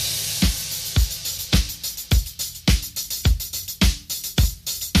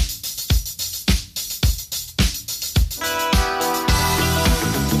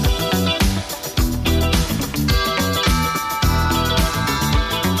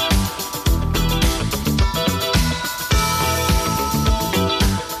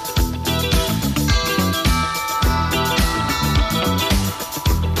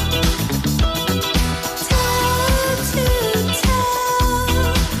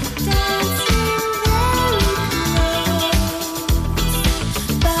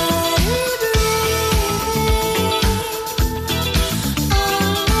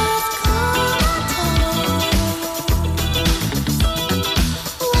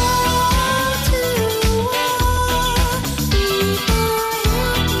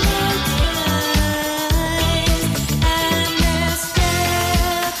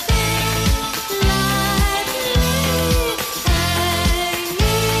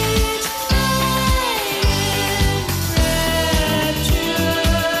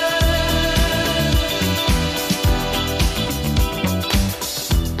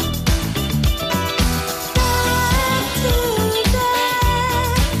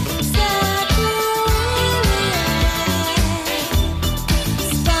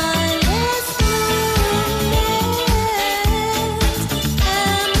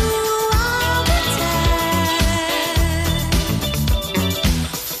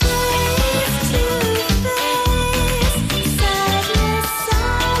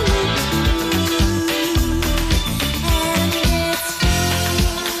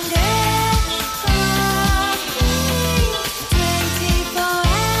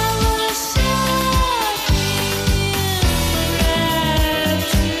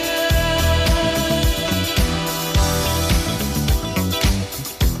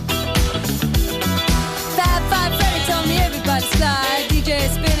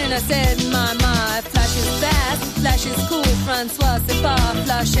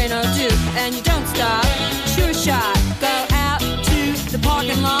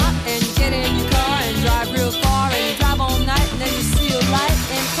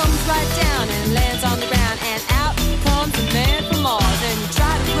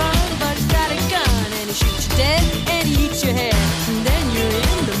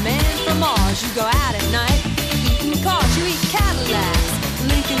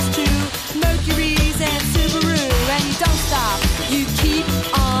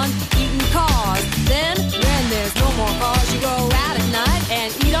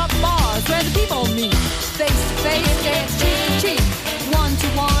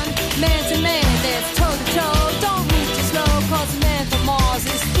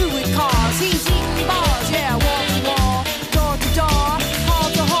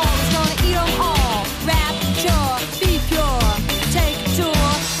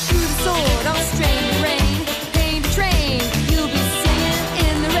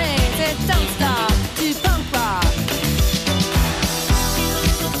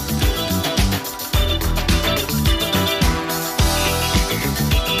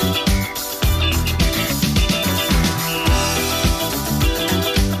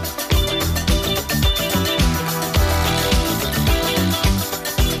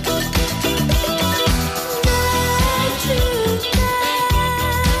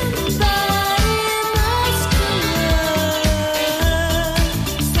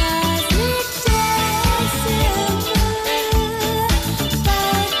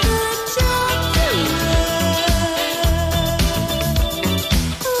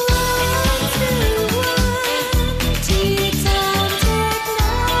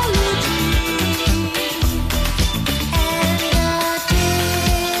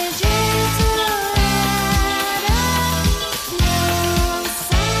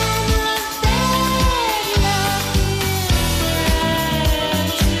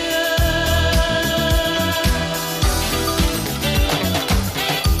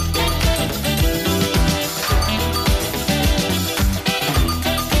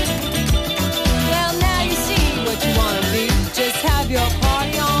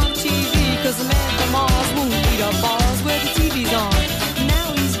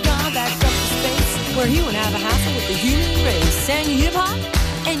 sang hip-hop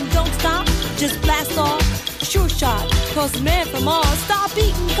and don't stop, just blast off. Sure shot, cause the man from Mars stopped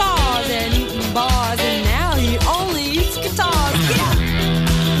eating cars and eating bars, and now he only eats guitars. Yeah!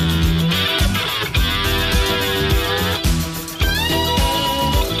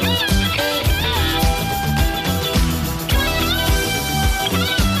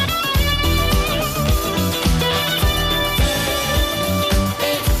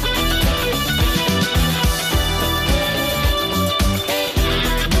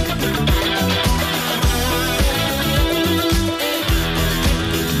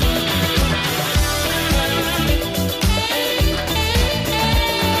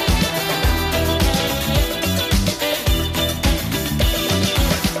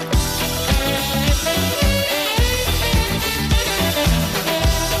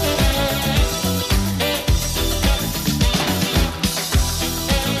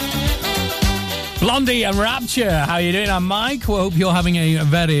 Blondie and Rapture, how you doing? I'm Mike. We hope you're having a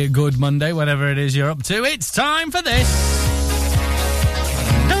very good Monday, whatever it is you're up to. It's time for this.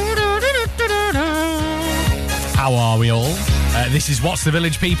 How are we all? This is What's the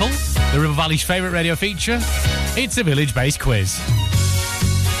Village, people? The Ribble Valley's favourite radio feature. It's a village-based quiz.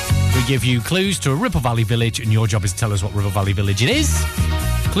 We give you clues to a Ribble Valley village, and your job is to tell us what Ribble Valley village it is.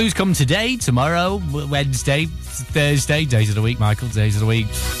 Clues come today, tomorrow, Wednesday, Thursday, days of the week, Michael, days of the week.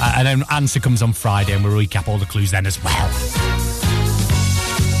 And then answer comes on Friday, and we'll recap all the clues then as well.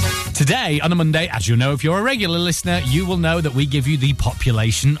 Today, on a Monday, as you know if you're a regular listener, you will know that we give you the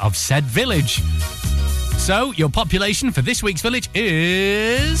population of said village. So, your population for this week's village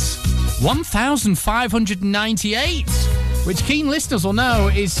is 1,598, which keen listeners will know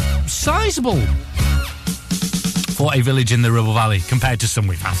is sizable for a village in the Ribble Valley compared to some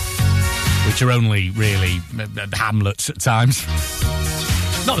we've had, which are only really hamlets at times.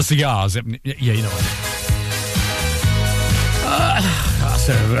 Not the cigars, yeah, you know what I mean. That's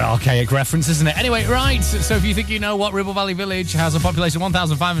an archaic reference, isn't it? Anyway, right, so if you think you know what Ribble Valley Village has a population of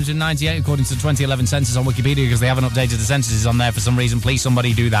 1,598 according to the 2011 census on Wikipedia, because they haven't updated the censuses on there for some reason, please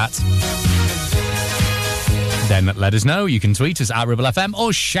somebody do that. Then let us know. You can tweet us at Ribble FM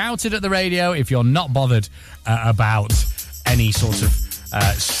or shout it at the radio if you're not bothered about any sort of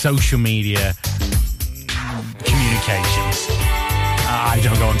social media communications. I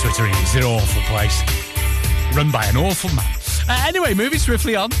don't go on Twitter either. It's an awful place. Run by an awful man. Anyway, moving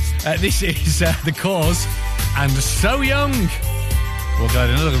swiftly on. This is The Cause and So Young. We'll go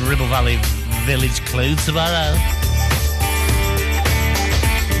to another Ribble Valley village clue tomorrow.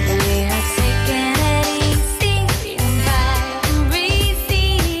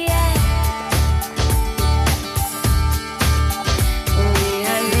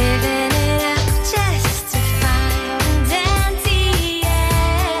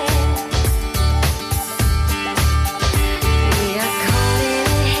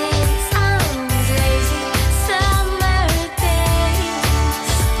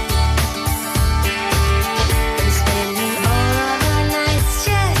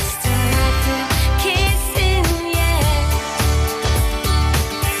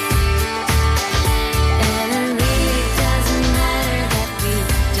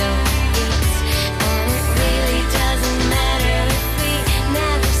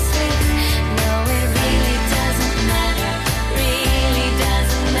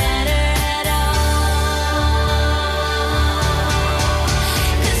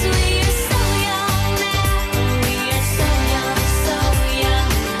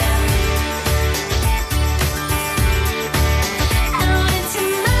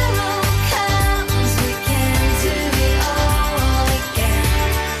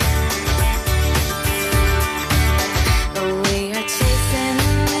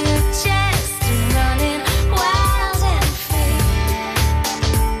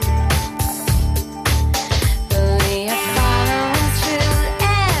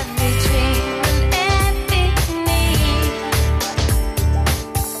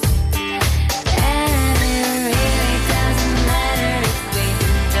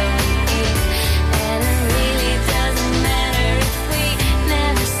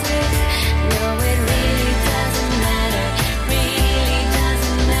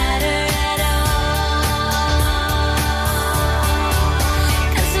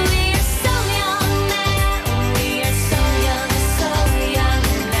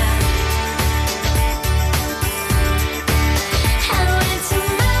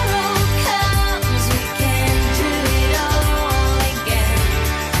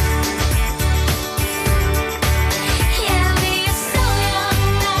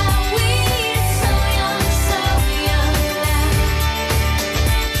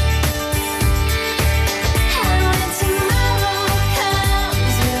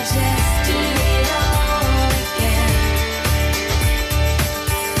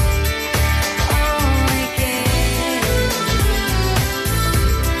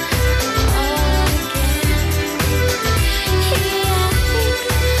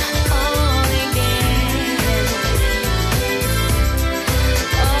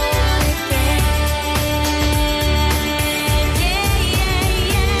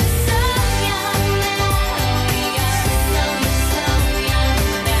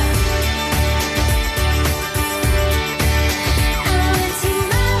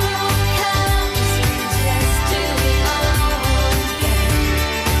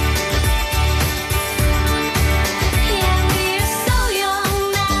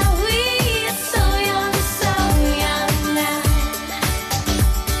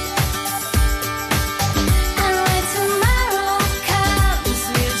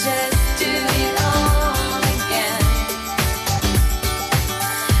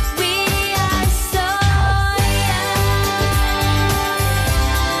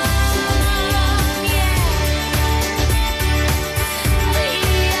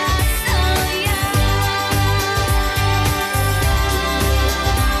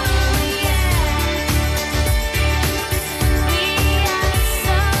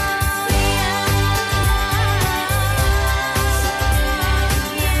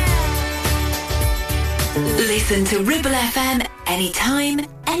 Listen to Ribble FM anytime,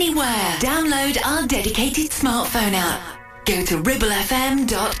 anywhere. Download our dedicated smartphone app. Go to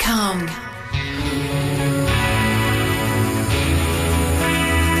ribblefm.com.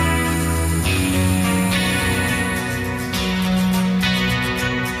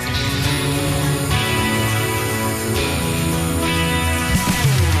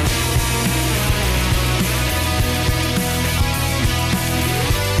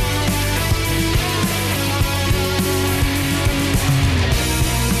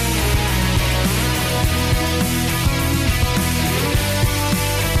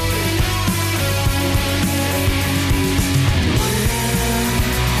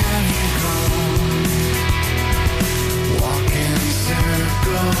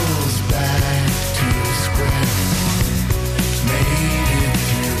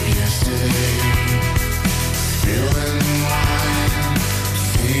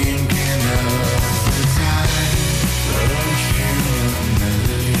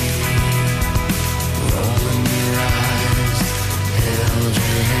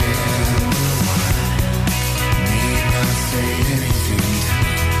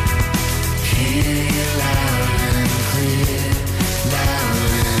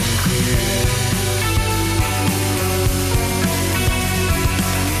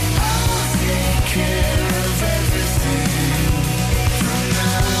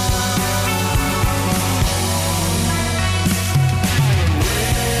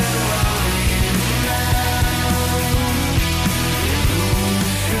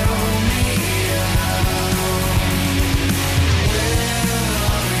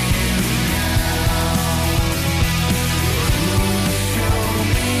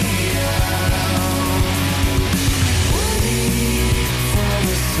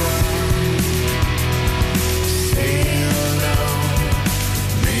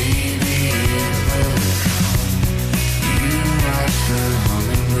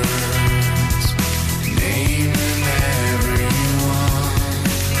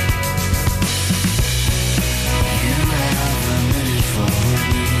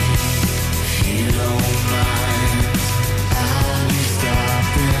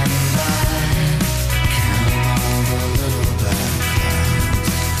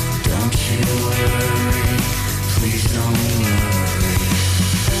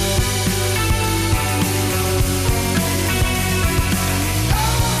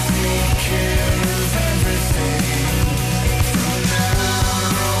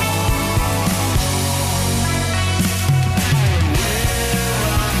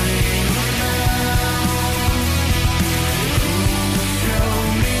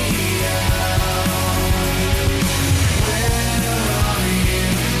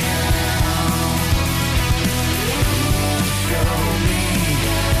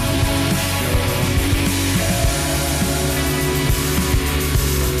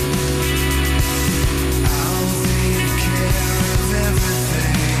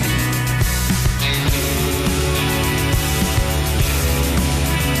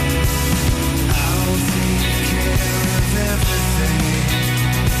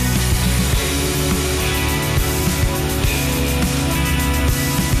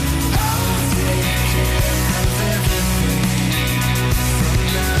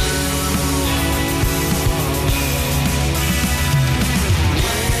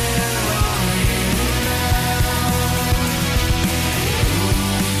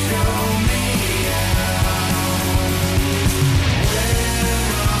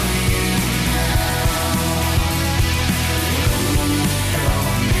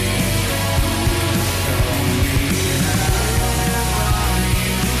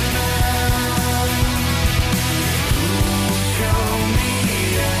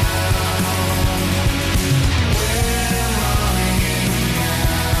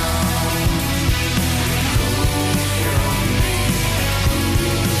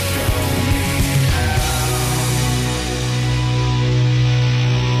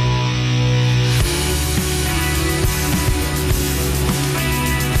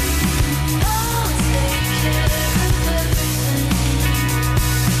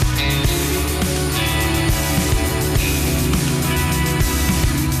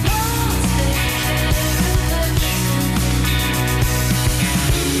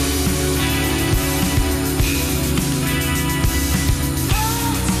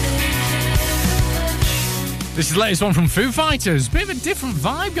 This is the latest one from Foo Fighters. Bit of a different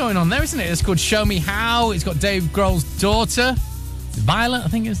vibe going on there, isn't it? It's called Show Me How. It's got Dave Grohl's daughter, Violet, I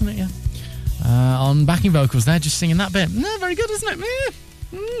think, isn't it? Yeah. On backing vocals there, just singing that bit. No, very good, isn't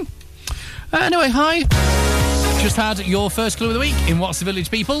it? Anyway, hi. Just had your first clue of the week in What's the Village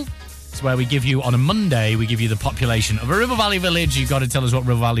People. It's where we give you, on a Monday, we give you the population of a Ribble Valley village. You've got to tell us what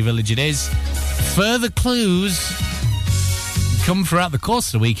Ribble Valley village it is. Further clues come throughout the course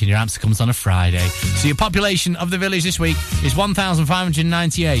of the week, and your answer comes on a Friday. So your population of the village this week is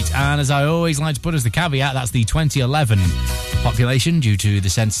 1,598. And as I always like to put as the caveat, that's the 2011 population due to the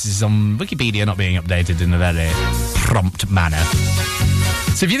census on Wikipedia not being updated in a very prompt manner.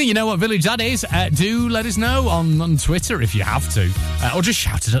 So if you think you know what village that is, do let us know on Twitter if you have to. Or just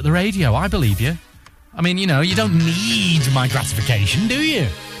shout it at the radio. I believe you. I mean, you know, you don't need my gratification, do you?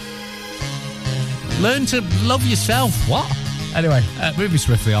 Learn to love yourself. What? Anyway, moving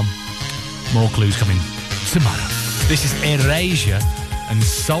swiftly on. More clues coming tomorrow. This is Erasure and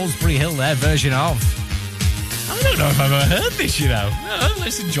Salisbury Hill, their version of... I don't know if I've ever heard this, you know. No,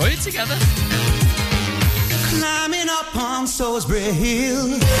 let's enjoy it together. Climbing up on Salisbury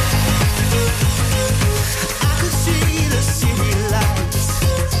Hill, I could see the city lights.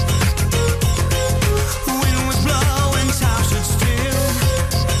 Wind was blowing, time stood still.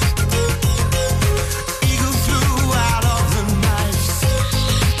 Eagle flew out of the night.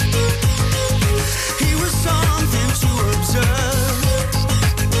 He was something to observe.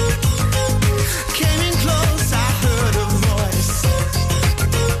 Came in close, I heard a voice.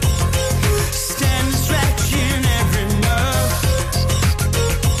 Standing stretching every nerve.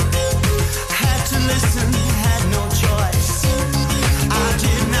 Had to listen, had no choice. I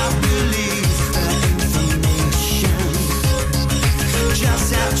did not believe the information.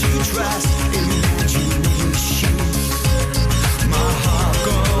 Just have to trust imagination. My heart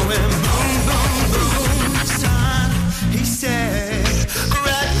going boom, boom, boom. Son, he said,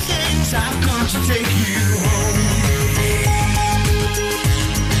 great things I've come to take you home.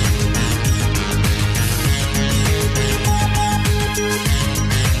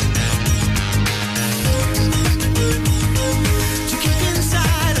 To keep in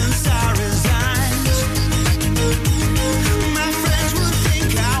silence, I resigned. My friends would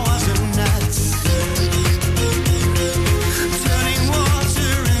think I was a nut. Turning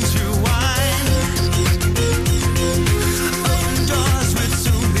water into wine. Open doors would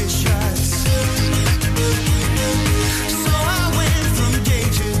soon be shut. So I went from day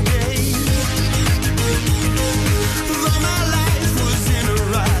to day. Though my life was in a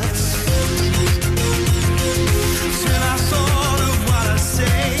rut. Till I thought of what I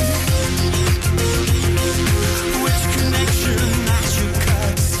say. Which connection I should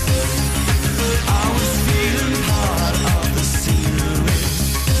cut. I was feeling part of the scenery.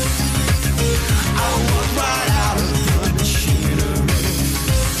 I walked right out of the machinery.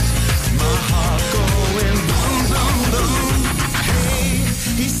 My heart going boom, boom, boom. Hey,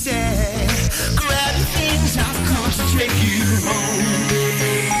 he said, grab the things I've come to take you home.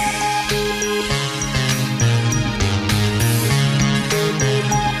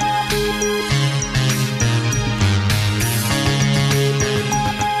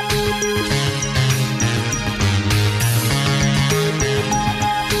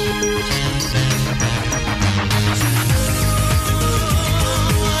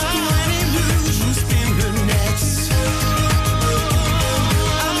 When illusions spin your nets,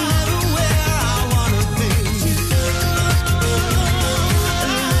 I'm never where I wanna be.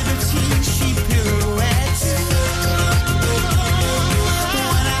 Liberty, she pirouettes.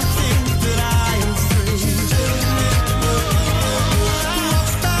 When I think that I am free,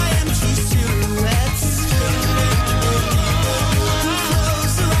 walks by empty silhouettes.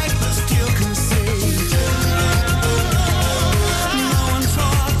 Clothes are right but still concealed. No one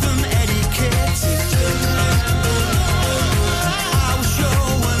taught them etiquette. I will show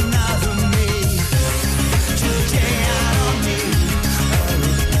another me. Today I don't need a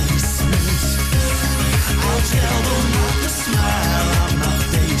replacement. I'll tell them what the smile on my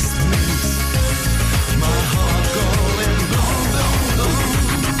face means. My heart going boom, boom, boom.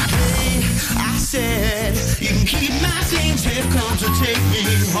 Hey, I said, you can keep my things, they've come to take me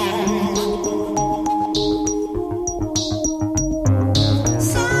home.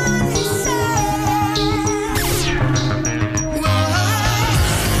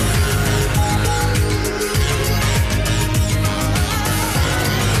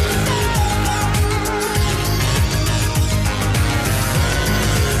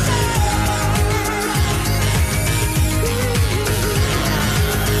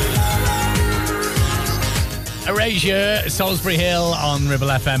 Erasure, Salisbury Hill on Ribble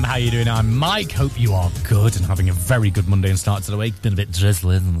FM. How you doing? I'm Mike. Hope you are good and having a very good Monday and start to the week. Been a bit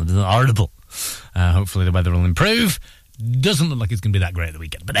drizzling, horrible. Hopefully the weather will improve. Doesn't look like it's going to be that great at the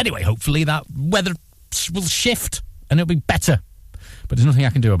weekend. But anyway, hopefully that weather will shift and it'll be better. but there's nothing I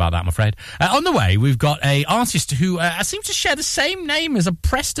can do about that, I'm afraid. On the way, we've got a artist who seems to share the same name as a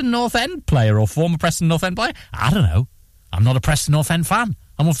Preston North End player or former Preston North End player. I don't know. I'm not a Preston North End fan.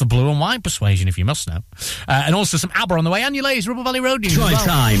 I'm of the blue and white persuasion, if you must know. And also some ABBA on the way, and your latest Ribble Valley Road news. Drive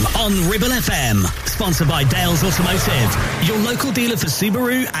Time on Ribble FM, sponsored by Dales Automotive, your local dealer for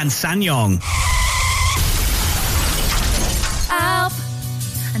Subaru and SsangYong. Help,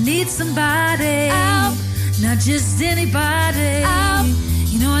 I need somebody. Help, not just anybody. Help,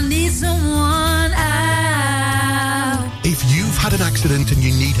 you know I need someone. Help. If you've had an accident and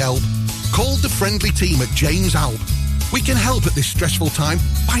you need help, call the friendly team at James Alp. We can help at this stressful time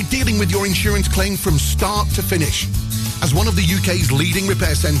by dealing with your insurance claim from start to finish. As one of the UK's leading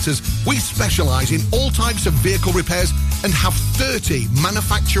repair centres, we specialise in all types of vehicle repairs and have 30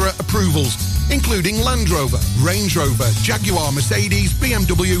 manufacturer approvals, including Land Rover, Range Rover, Jaguar, Mercedes,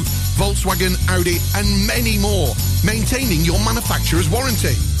 BMW, Volkswagen, Audi and many more, maintaining your manufacturer's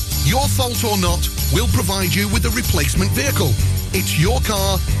warranty. Your fault or not, we'll provide you with a replacement vehicle. It's your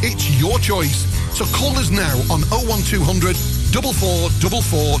car, it's your choice. So call us now on 01200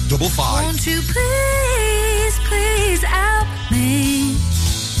 444455. Won't you please help me?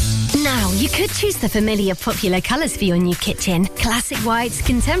 Now, you could choose the familiar popular colours for your new kitchen. Classic whites,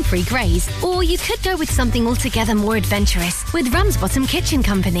 contemporary greys, or you could go with something altogether more adventurous with Ramsbottom Kitchen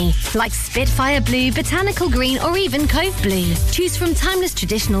Company, like Spitfire Blue, Botanical Green, or even Cove Blue. Choose from timeless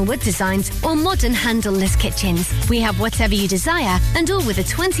traditional wood designs or modern handleless kitchens. We have whatever you desire, and all with a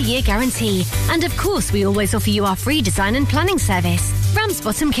 20-year guarantee. And of course, we always offer you our free design and planning service.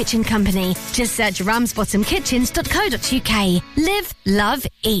 Ramsbottom Kitchen Company. Just search ramsbottomkitchens.co.uk. Live, love,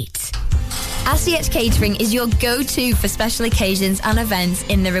 eat. RCH Catering is your go-to for special occasions and events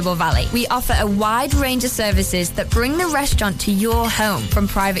in the Ribble Valley. We offer a wide range of services that bring the restaurant to your home, from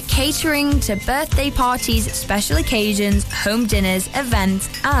private catering to birthday parties, special occasions, home dinners, events,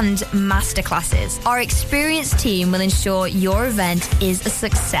 and masterclasses. Our experienced team will ensure your event is a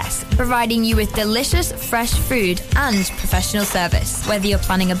success, providing you with delicious, fresh food and professional service. Whether you're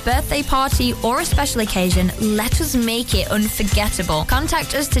planning a birthday party or a special occasion, let us make it unforgettable.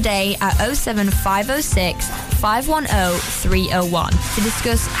 Contact us today at 07506 510 301 to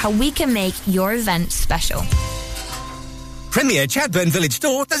discuss how we can make your event special. Premier Chadburn Village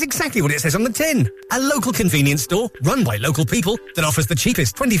Store does exactly what it says on the tin. A local convenience store run by local people that offers the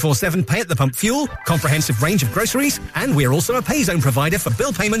cheapest 24/7 pay-at-the-pump fuel, comprehensive range of groceries, and we're also a pay zone provider for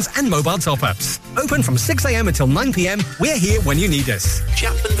bill payments and mobile top-ups. Open from 6 a.m. until 9 p.m. We're here when you need us.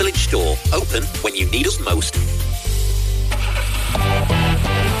 Chapman Village Store, open when you need us most.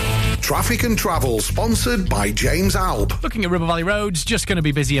 Traffic and Travel, sponsored by James Alp. Looking at Ribble Valley roads, just going to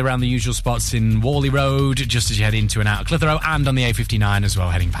be busy around the usual spots in Worley Road, just as you head into and out of Clitheroe, and on the A59 as well,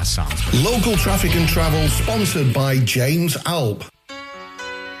 heading past Samsbury. Local Traffic and Travel, sponsored by James Alp.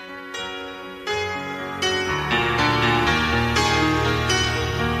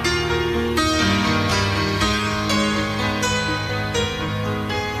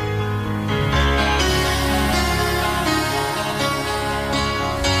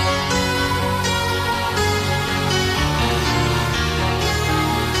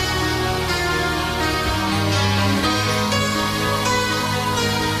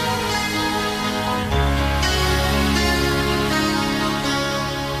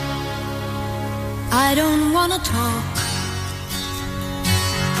 I don't wanna talk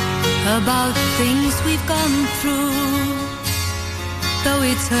about things we've gone through, though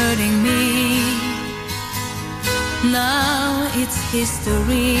it's hurting me. Now it's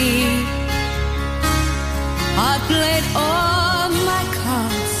history. I played all my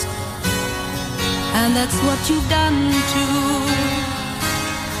cards, and that's what you've done too.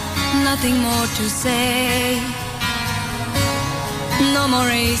 Nothing more to say, no more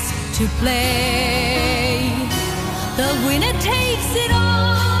race to play. The winner takes it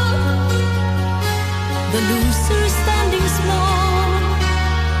all, the loser standing small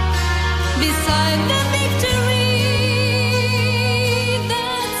beside the victory.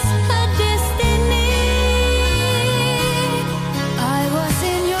 That's her destiny. I was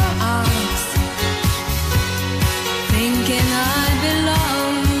in your arms, thinking I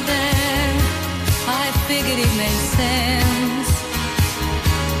belonged there. I figured it made sense,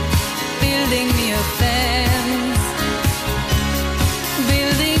 building me a fence,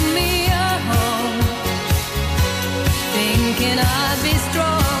 building me a home, thinking I'd be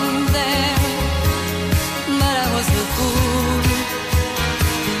strong there.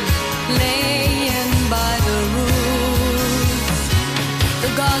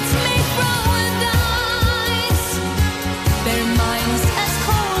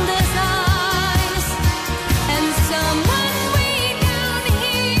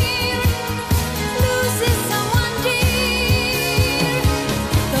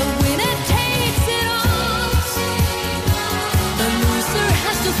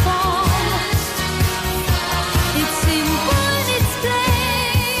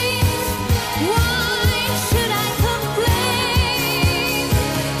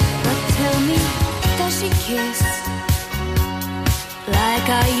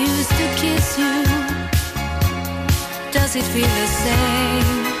 I used to kiss you. Does it feel the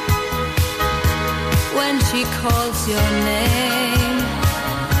same when she calls your name?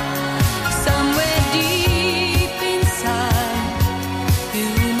 Somewhere deep inside, you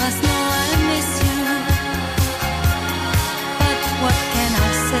must know I miss you. But what can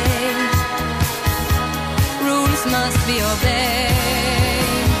I say? Rules must be obeyed.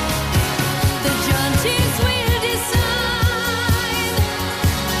 The judges will decide.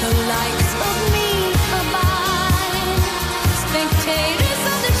 The likes of me are mine. Spectators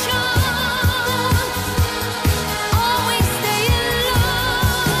of the show always stay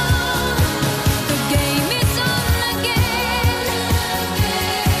alone. The game is on again.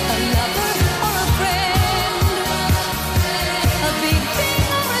 A lover or a friend, a big thing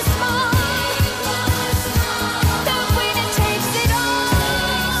or a small. The winner takes it all.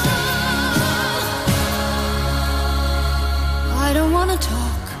 I don't wanna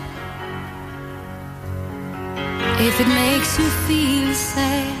talk if it makes you feel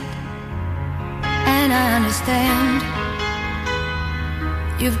sad, and I understand.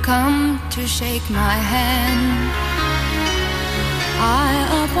 You've come to shake my hand. I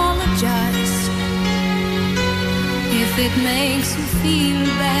apologize if it makes you feel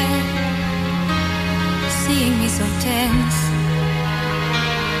bad, seeing me so tense,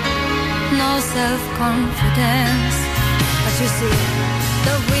 no self-confidence. But you see,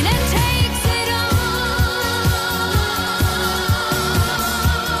 the winner takes it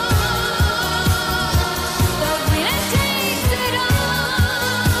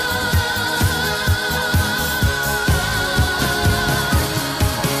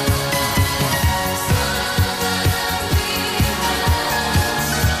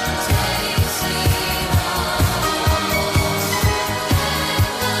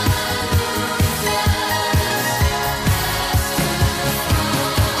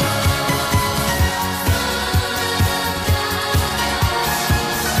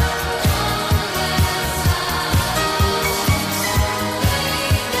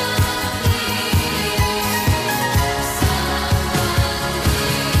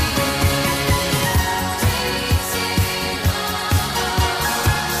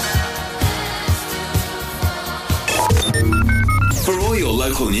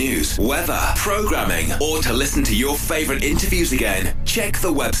Local news, weather, programming, or to listen to your favourite interviews again, check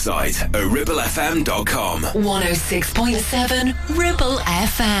the website at ribblefm.com. 106.7 Ribble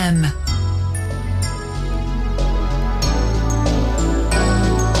FM.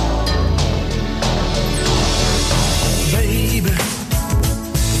 Baby,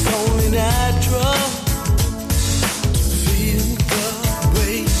 it's only natural to feel the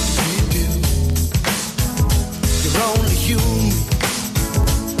way you do. You're only human.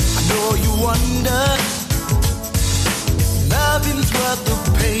 You wonder if loving's worth the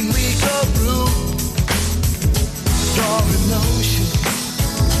pain we go through. Your emotions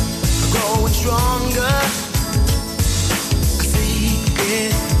are growing stronger. I see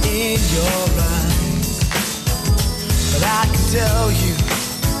it in your eyes. But I can tell you,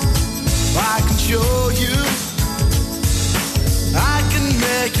 I can show you, I can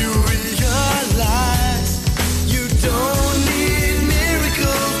make you realize you don't need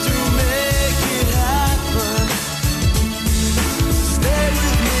miracles to make it happen. Stay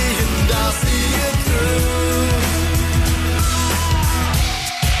with me and I'll see it through.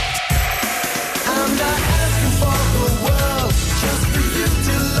 I'm not asking for the world, just for you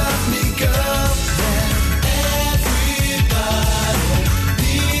to love me, girl. And everybody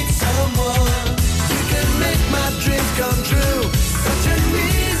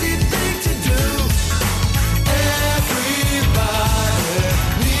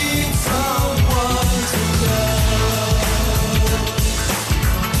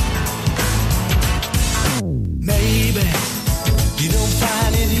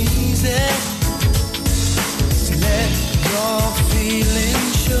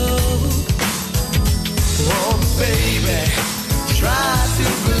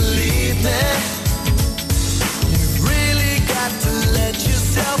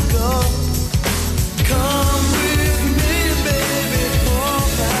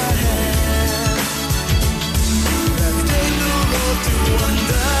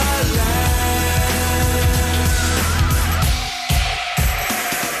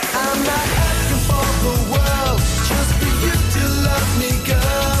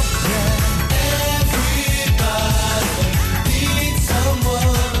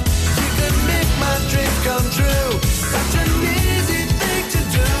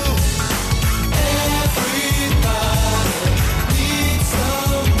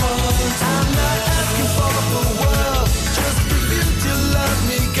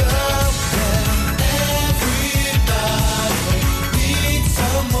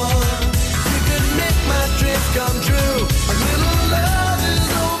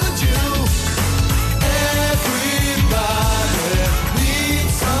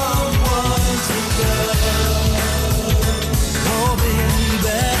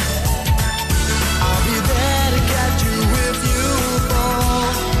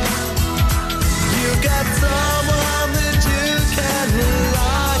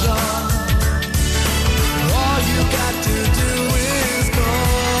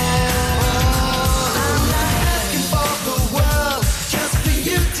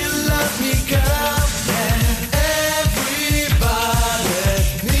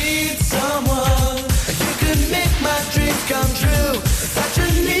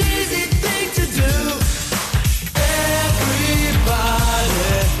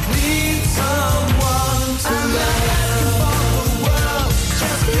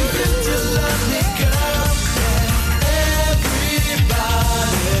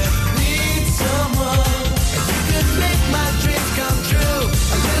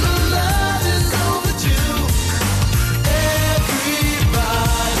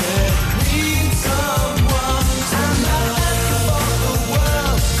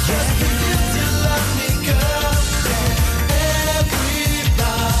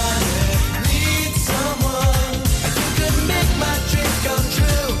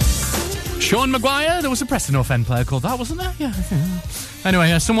Sean Maguire, there was a Preston North End player called that, wasn't there? Yeah.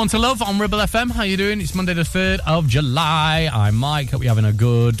 Anyway, Someone to Love on Ribble FM. How you doing? It's Monday the 3rd of July. I'm Mike. Hope you're having a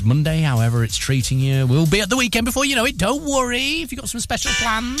good Monday, however it's treating you. We'll be at the weekend before you know it. Don't worry if you've got some special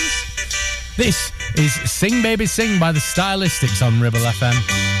plans. This is Sing Baby Sing by the Stylistics on Ribble FM.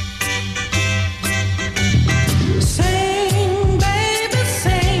 Sing, baby,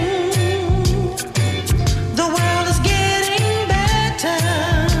 sing. The world is getting better.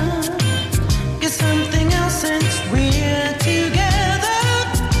 It's something else since we're together.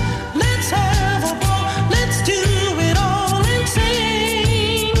 Let's have a ball. Let's do it all and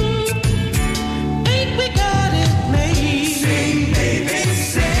sing. Ain't we got it made? Sing, baby,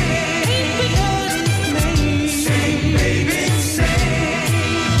 sing. Ain't we got it made? Sing, baby,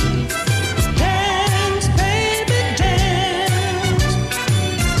 sing. Dance, baby, dance.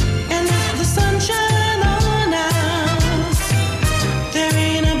 And if the sunshine on us, there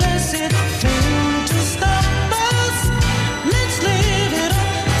ain't a blessed thing to stop us. Let's live it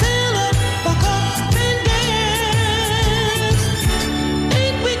up, fill up a cup and dance.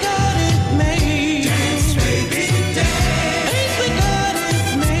 Ain't we got it made? Dance, baby, dance. Ain't we got it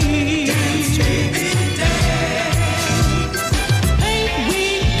made? Dance, baby, dance. Ain't we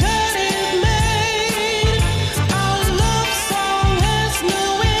got it made? Our love song has no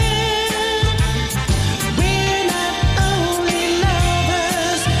end. We're not only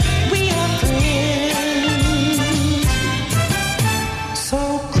lovers, we are friends. So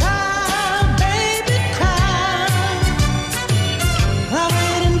cry, baby, cry. While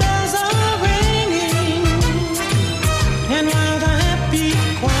wedding bells are ringing, and while the happy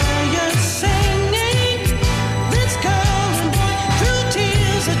choir singing, this girl and boy through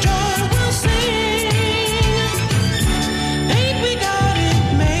tears of joy will sing. Ain't we got it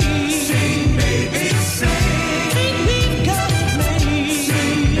made? Sing, baby, sing. Ain't we got it made?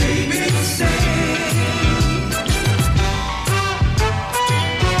 Sing, baby, sing.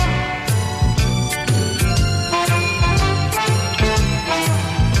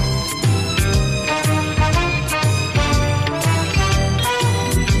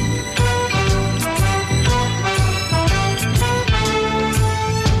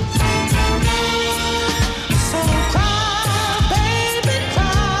 So cry, baby,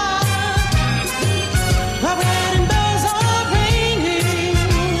 cry. While wedding bells are ringing,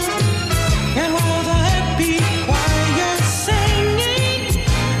 and while the happy choir singing,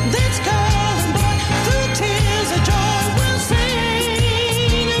 this girl and boy through tears of joy will sing.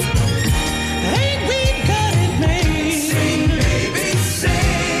 Ain't we got it made? Sing, baby, sing.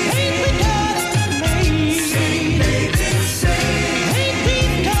 Ain't we got it made? Sing, baby, sing. Ain't we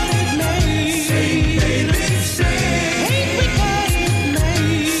got it made? Sing, baby, sing. Ain't we got it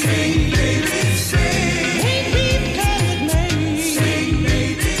made? Sing, baby, sing. Ain't we got it made? Sing,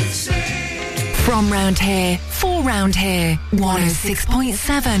 baby, sing. From round here, for round here,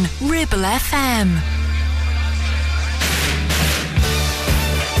 106.7 Ribble FM.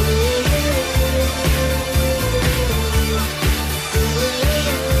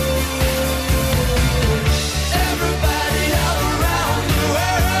 Everybody all around the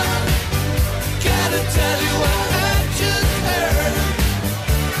world, gotta tell you what I just heard.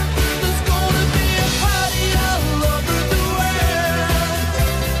 There's gonna be a party all over the world.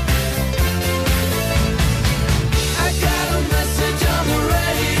 I got a message on the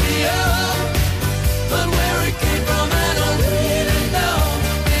radio.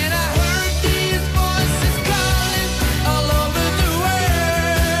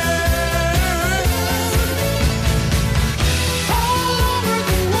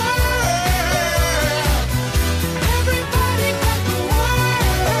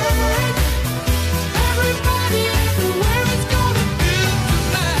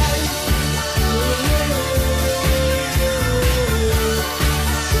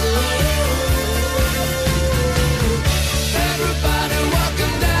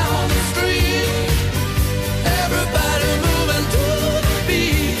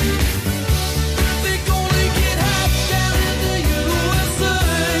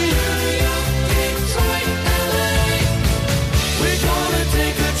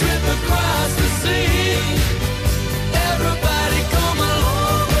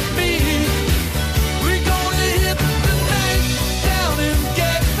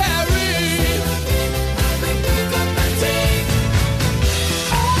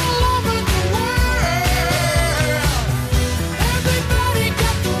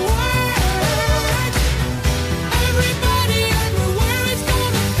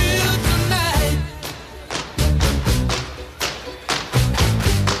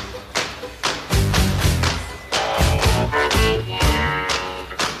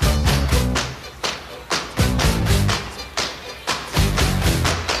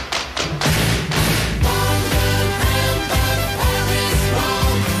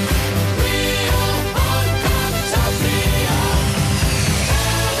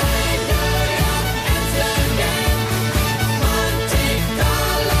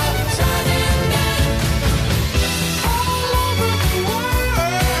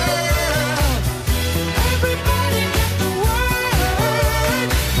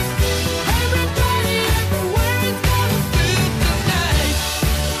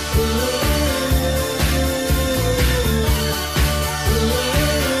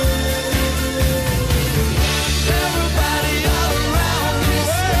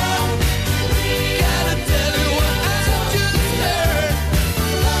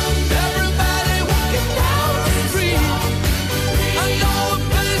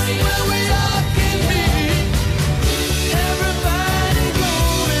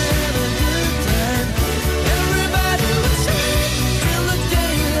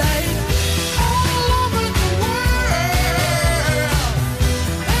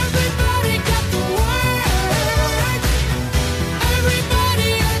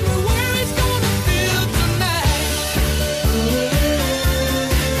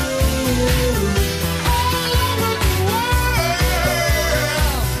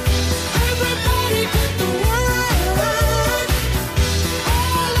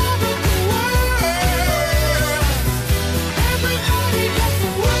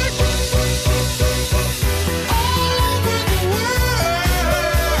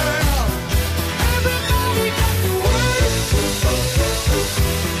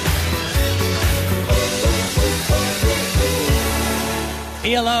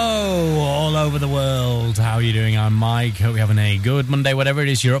 Hello, all over the world. How are you doing? I'm Mike. Hope you're having a good Monday, whatever it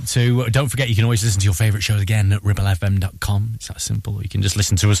is you're up to. Don't forget, you can always listen to your favourite shows again at ribblefm.com. It's that simple. You can just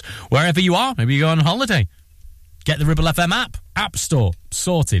listen to us wherever you are. Maybe you go on holiday. Get the Ribble FM app store,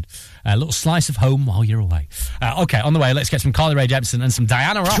 sorted. A little slice of home while you're away. Okay, on the way, let's get some Carly Rae Jepsen and some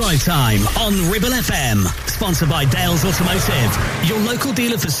Diana Ross. Drive Time on Ribble FM. Sponsored by Dales Automotive, your local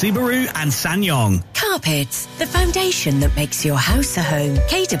dealer for Subaru and SsangYong. Carpets, the foundation that makes your house a home.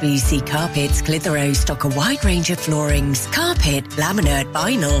 KWC Carpets Clitheroe stock a wide range of floorings. Carpet, laminate,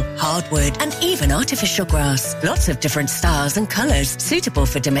 vinyl, hardwood, and even artificial grass. Lots of different styles and colours, suitable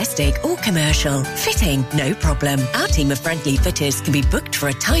for domestic or commercial. Fitting, no problem. Our team of friendly fitters can be booked for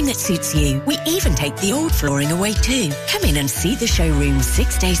a time that suits you. We even take the old flooring away too. Come in and see the showroom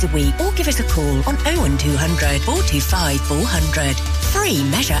 6 days a week or give us a call on 01200 425 400. Free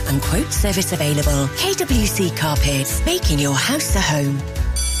measure and quote service available. KWC Carpets, making your house a home.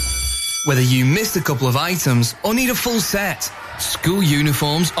 Whether you missed a couple of items or need a full set, school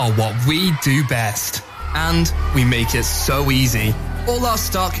uniforms are what we do best. And we make it so easy. All our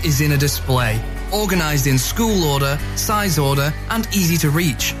stock is in a display, organised in school order, size order, and easy to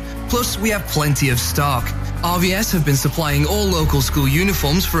reach. Plus, we have plenty of stock. RVS have been supplying all local school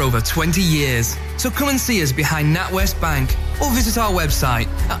uniforms for over 20 years. So come and see us behind NatWest Bank or visit our website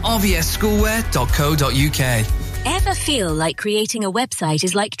at rvsschoolwear.co.uk. Ever feel like creating a website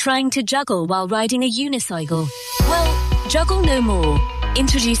is like trying to juggle while riding a unicycle? Well, juggle no more.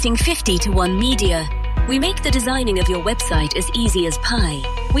 Introducing 50-to-1 Media. We make the designing of your website as easy as pie.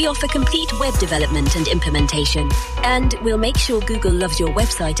 We offer complete web development and implementation. And we'll make sure Google loves your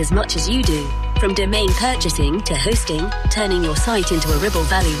website as much as you do. From domain purchasing to hosting, turning your site into a Ribble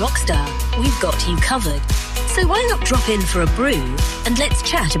Valley rockstar, we've got you covered. So why not drop in for a brew and let's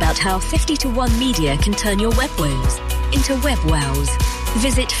chat about how 50-to-1 Media can turn your web woes into web wows.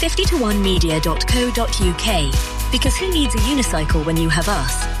 Visit 50to1media.co.uk because who needs a unicycle when you have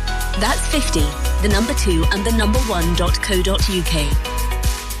us? That's 50, the number 2 and the number 1.co.uk.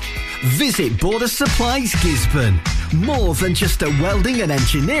 Visit Border Supplies Gisborne. More than just a welding and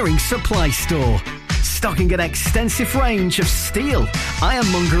engineering supply store. Stocking an extensive range of steel,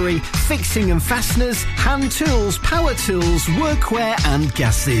 ironmongery, fixing and fasteners, hand tools, power tools, workwear and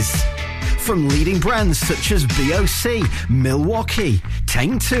gases. From leading brands such as BOC, Milwaukee,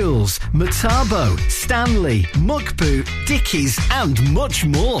 Tang Tools, Metabo, Stanley, Muckboot, Dickies and much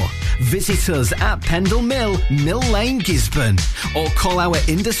more. Visit us at Pendle Mill, Mill Lane, Gisborne or call our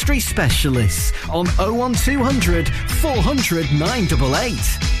industry specialists on 01200 400 988.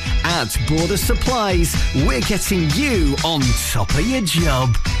 At Border Supplies, we're getting you on top of your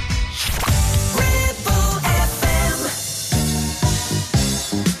job.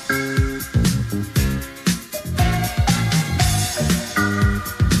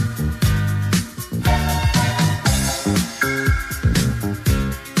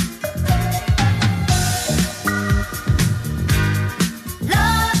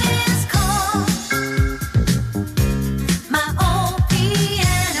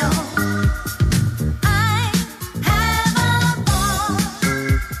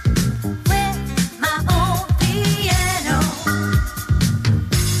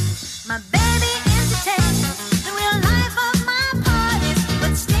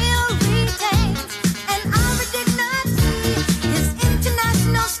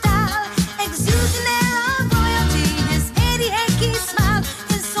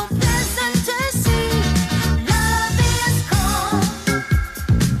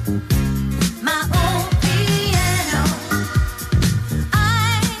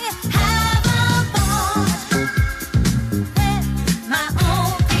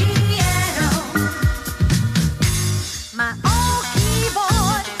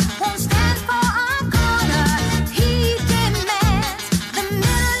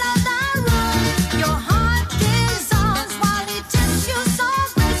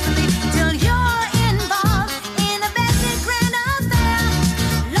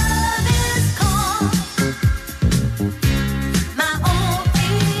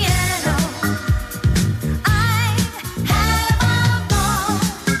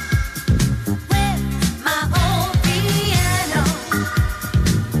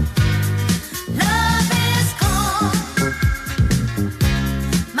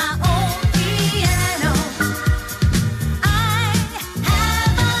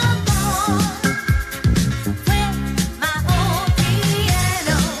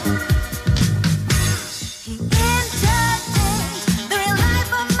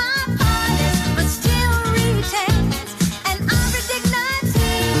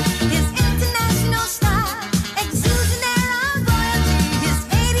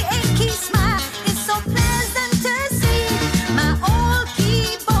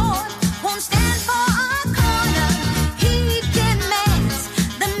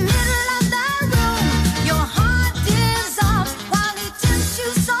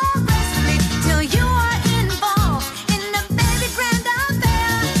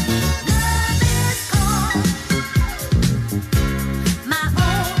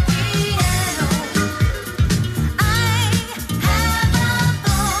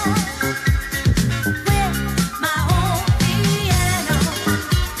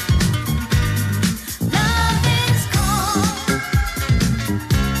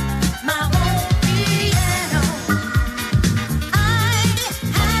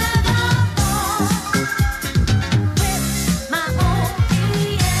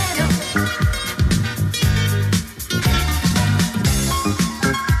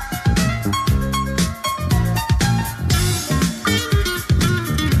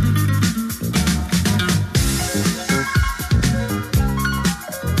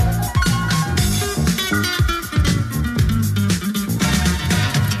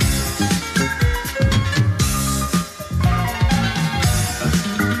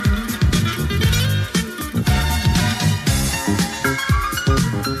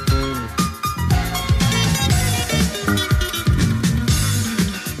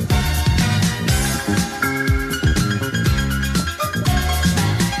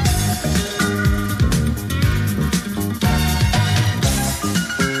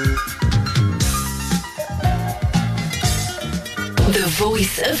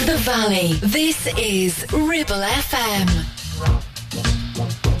 of the Valley. This is Ribble FM.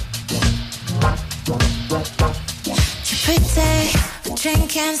 You're pretty for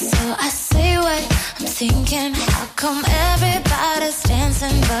drinking, so I say what I'm thinking. How come everybody's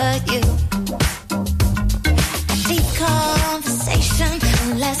dancing but you? A deep conversation,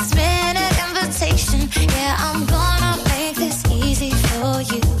 a last minute invitation. Yeah, I'm gonna make this easy for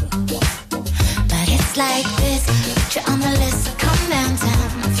you. But it's like this, put you on the list, so come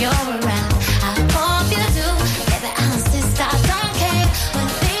downtown if you're around. I hope you do, baby, I insist, I don't care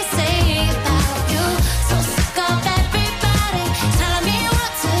what they say about you. So sick of everybody telling me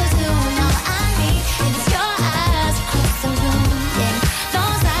what to do. And all I need is your eyes across the room, yeah,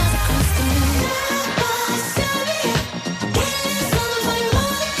 those eyes across the room.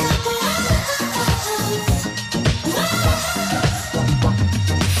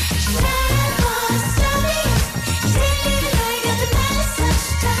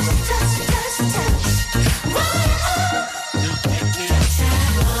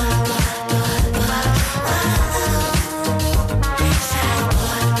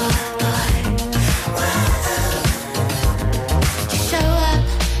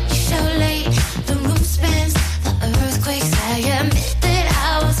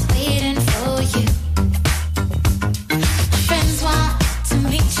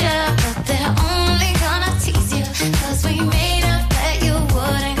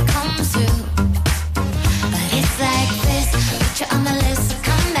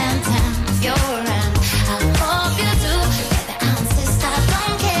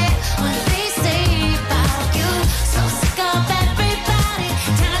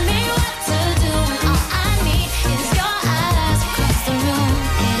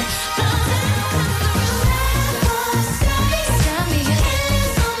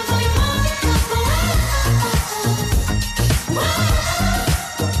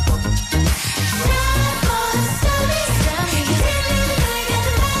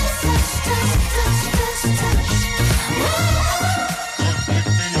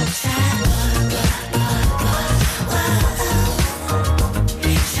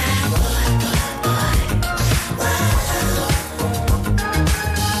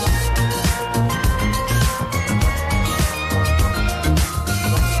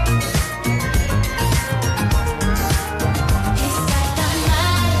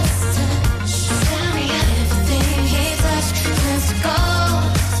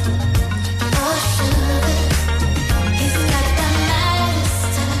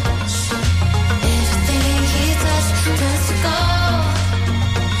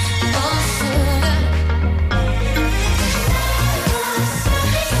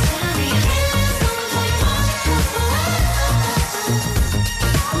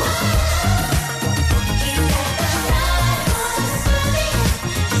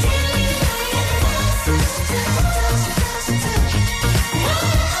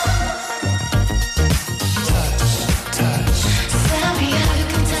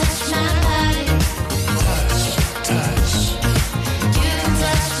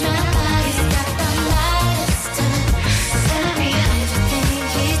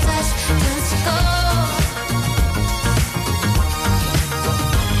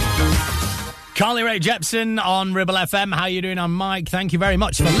 Carly Rae Jepsen on Ribble FM. How you doing? I'm Mike. Thank you very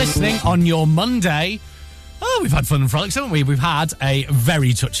much for listening on your Monday. Oh, we've had fun and frolics, haven't we? We've had a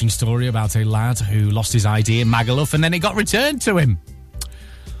very touching story about a lad who lost his ID in Magaluf and then it got returned to him.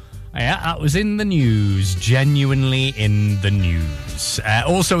 Yeah, that was in the news. Genuinely in the news.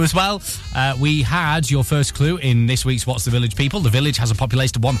 Also, as well, we had your first clue in this week's What's the Village People. The village has a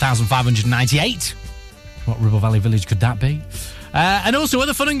population of 1,598. What Ribble Valley village could that be? And also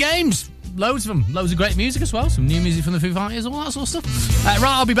other fun and games. Loads of them. Loads of great music as well. Some new music from the Foo Fighters, all that sort of stuff. Right,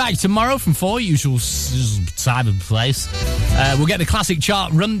 I'll be back tomorrow from 4, usual time and place. We'll get the classic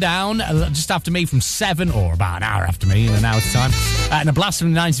chart rundown just after me from 7, or about an hour after me in an hour's time. And a blast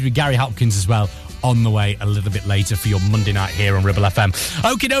from the 90s with Gary Hopkins as well on the way a little bit later for your Monday night here on Ribble FM.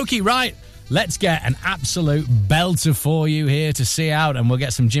 Okie dokie, right. Let's get an absolute belter for you here to see out, and we'll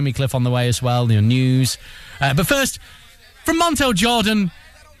get some Jimmy Cliff on the way as well, your news. But first, from Montel Jordan...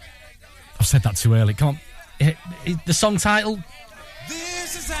 I've said that too early. Come on. The song title?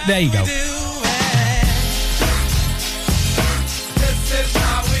 There you go. This is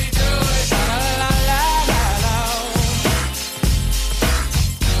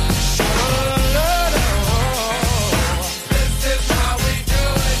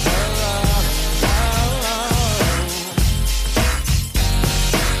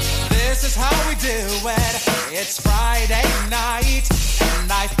how we do it. It's Friday night.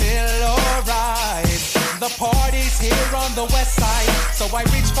 I feel alright. The party's here on the west side, So I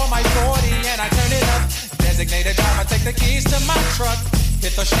reach for my 40 and I turn it up. Designated driver, take the keys to my truck.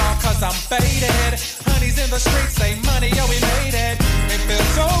 Hit the shop cause I'm faded. Honey's in the streets, say money, yo, we made it. It feels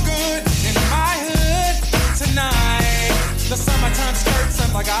so good in my hood tonight. The summertime skirts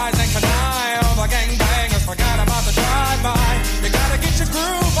and the guys ain't canine. All the gangbangers forgot about the drive-by. You gotta get your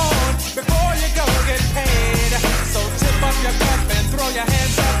groove on before you go get paid. So tip up your cup and throw your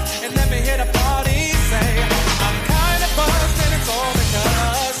hands up and let me hear the party say, I'm kinda buzzed and it's all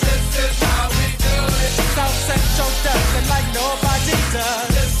because this is how we do it. South Central does it like nobody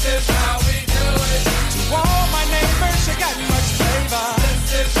does. This is how we do it. To all my neighbors, you got much flavor.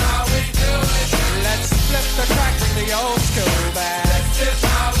 This is how we do it. Let's flip the track, bring the old school back. This is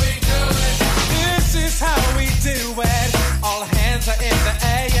how we do it. This is how we do it. All hands are in the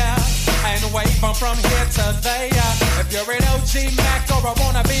air and wave from here to there. If you're an OG Mac or a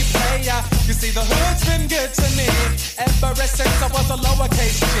wannabe player, you see the hood's been good to me ever since I was a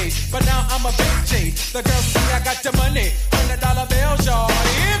lowercase G. But now I'm a big G. The girls see I got the money, $100 bills, y'all.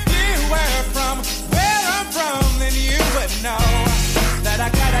 If you were from where I'm from, then you would know that I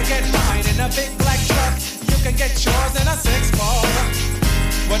gotta get mine in a big black truck. You can get yours in a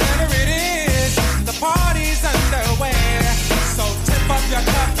 6-4. Whatever it is, the party's underway. So tip up your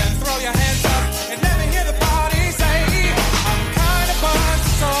cup and throw your hands up and let me hear the party say, I'm kinda buzzed,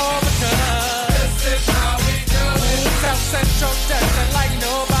 it's all because this is how we do it. South Central does it like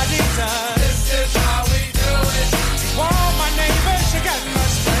nobody does. This is how we do it. To all my neighbors, you got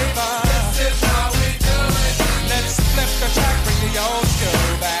much flavor. This is how we do it. Let's flip the track, bring the old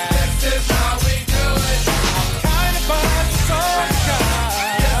school back. This is how we do it. I'm kinda buzzed, it's all because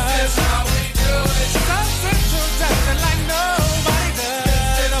this is how we do it. South Central does it like nobody does.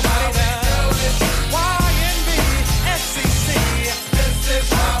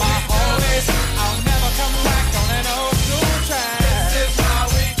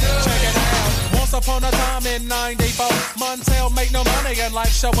 Upon a time in 94, Montel make no money and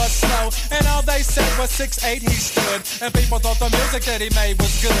life show us slow. And all they said was 6'8" he stood. And people thought the music that he made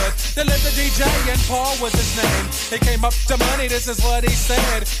was good. They lived the DJ and Paul was his name. He came up to money, this is what he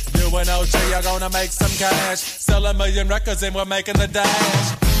said. You and OG are gonna make some cash. Sell 1 million records and we're making the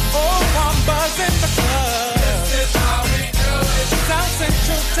dash. Oh, I'm buzzing the club. This is how we do it. South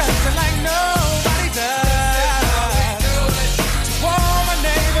Central does it like nobody does. To all my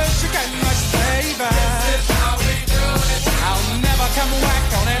neighbors, you got much flavor. This is how we do it. I'll never come whack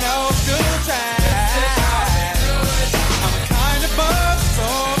on an old school track. This is how we do it. I'm kinda buzzed,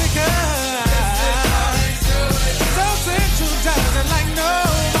 all because this is how we do it. South Central does it like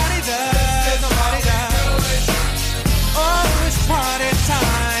nobody does. Nobody does. Oh, it's party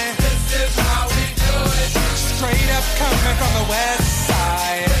time. This is how we do it. Straight up coming from the west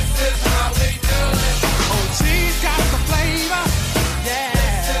side. This is how we do it. Oh, she's got the flavor.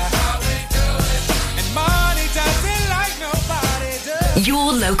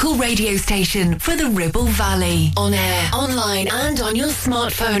 Your local radio station for the Ribble Valley. On air, online and on your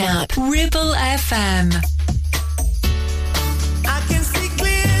smartphone app. Ribble FM. I can see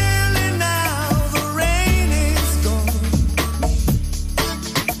clearly now, the rain is gone.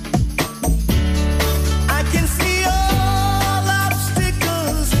 I can see all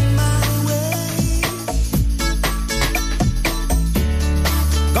obstacles in my way.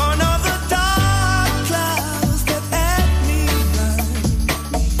 Gone are the dark clouds that had me blind.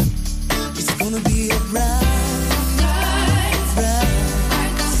 It's gonna be a bright,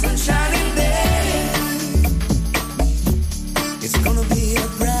 sunshiny day. It's gonna be a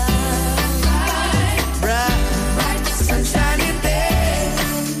bright, sunshiny day.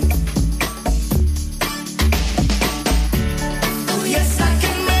 Oh yes, I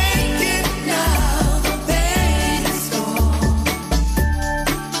can make it now. The pain is gone.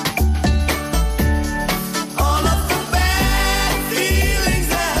 All of the bad feelings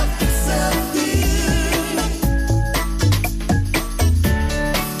have disappeared.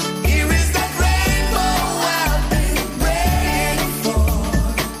 Here is that rainbow I've been praying for.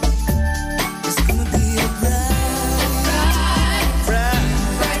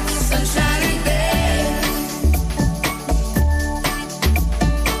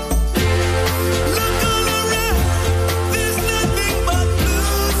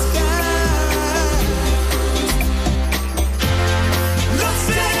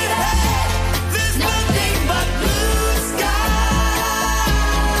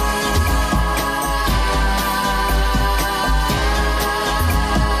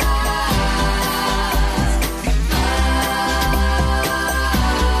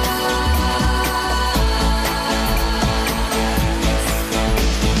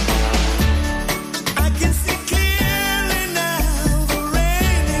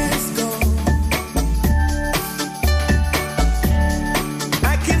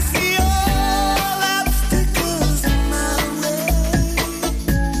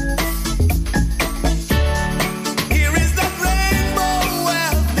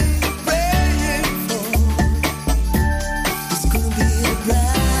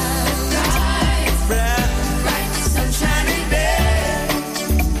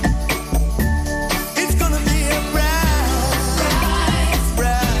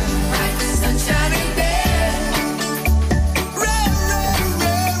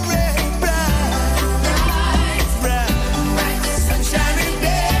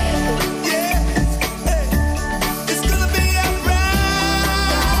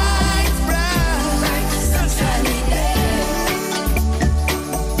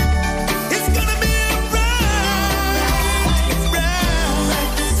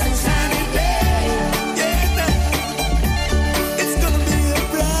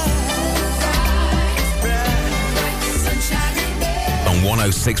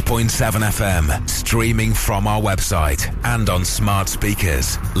 106.7 FM, streaming from our website and on smart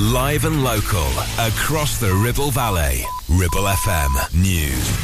speakers. Live and local, across the Ribble Valley. Ribble FM News.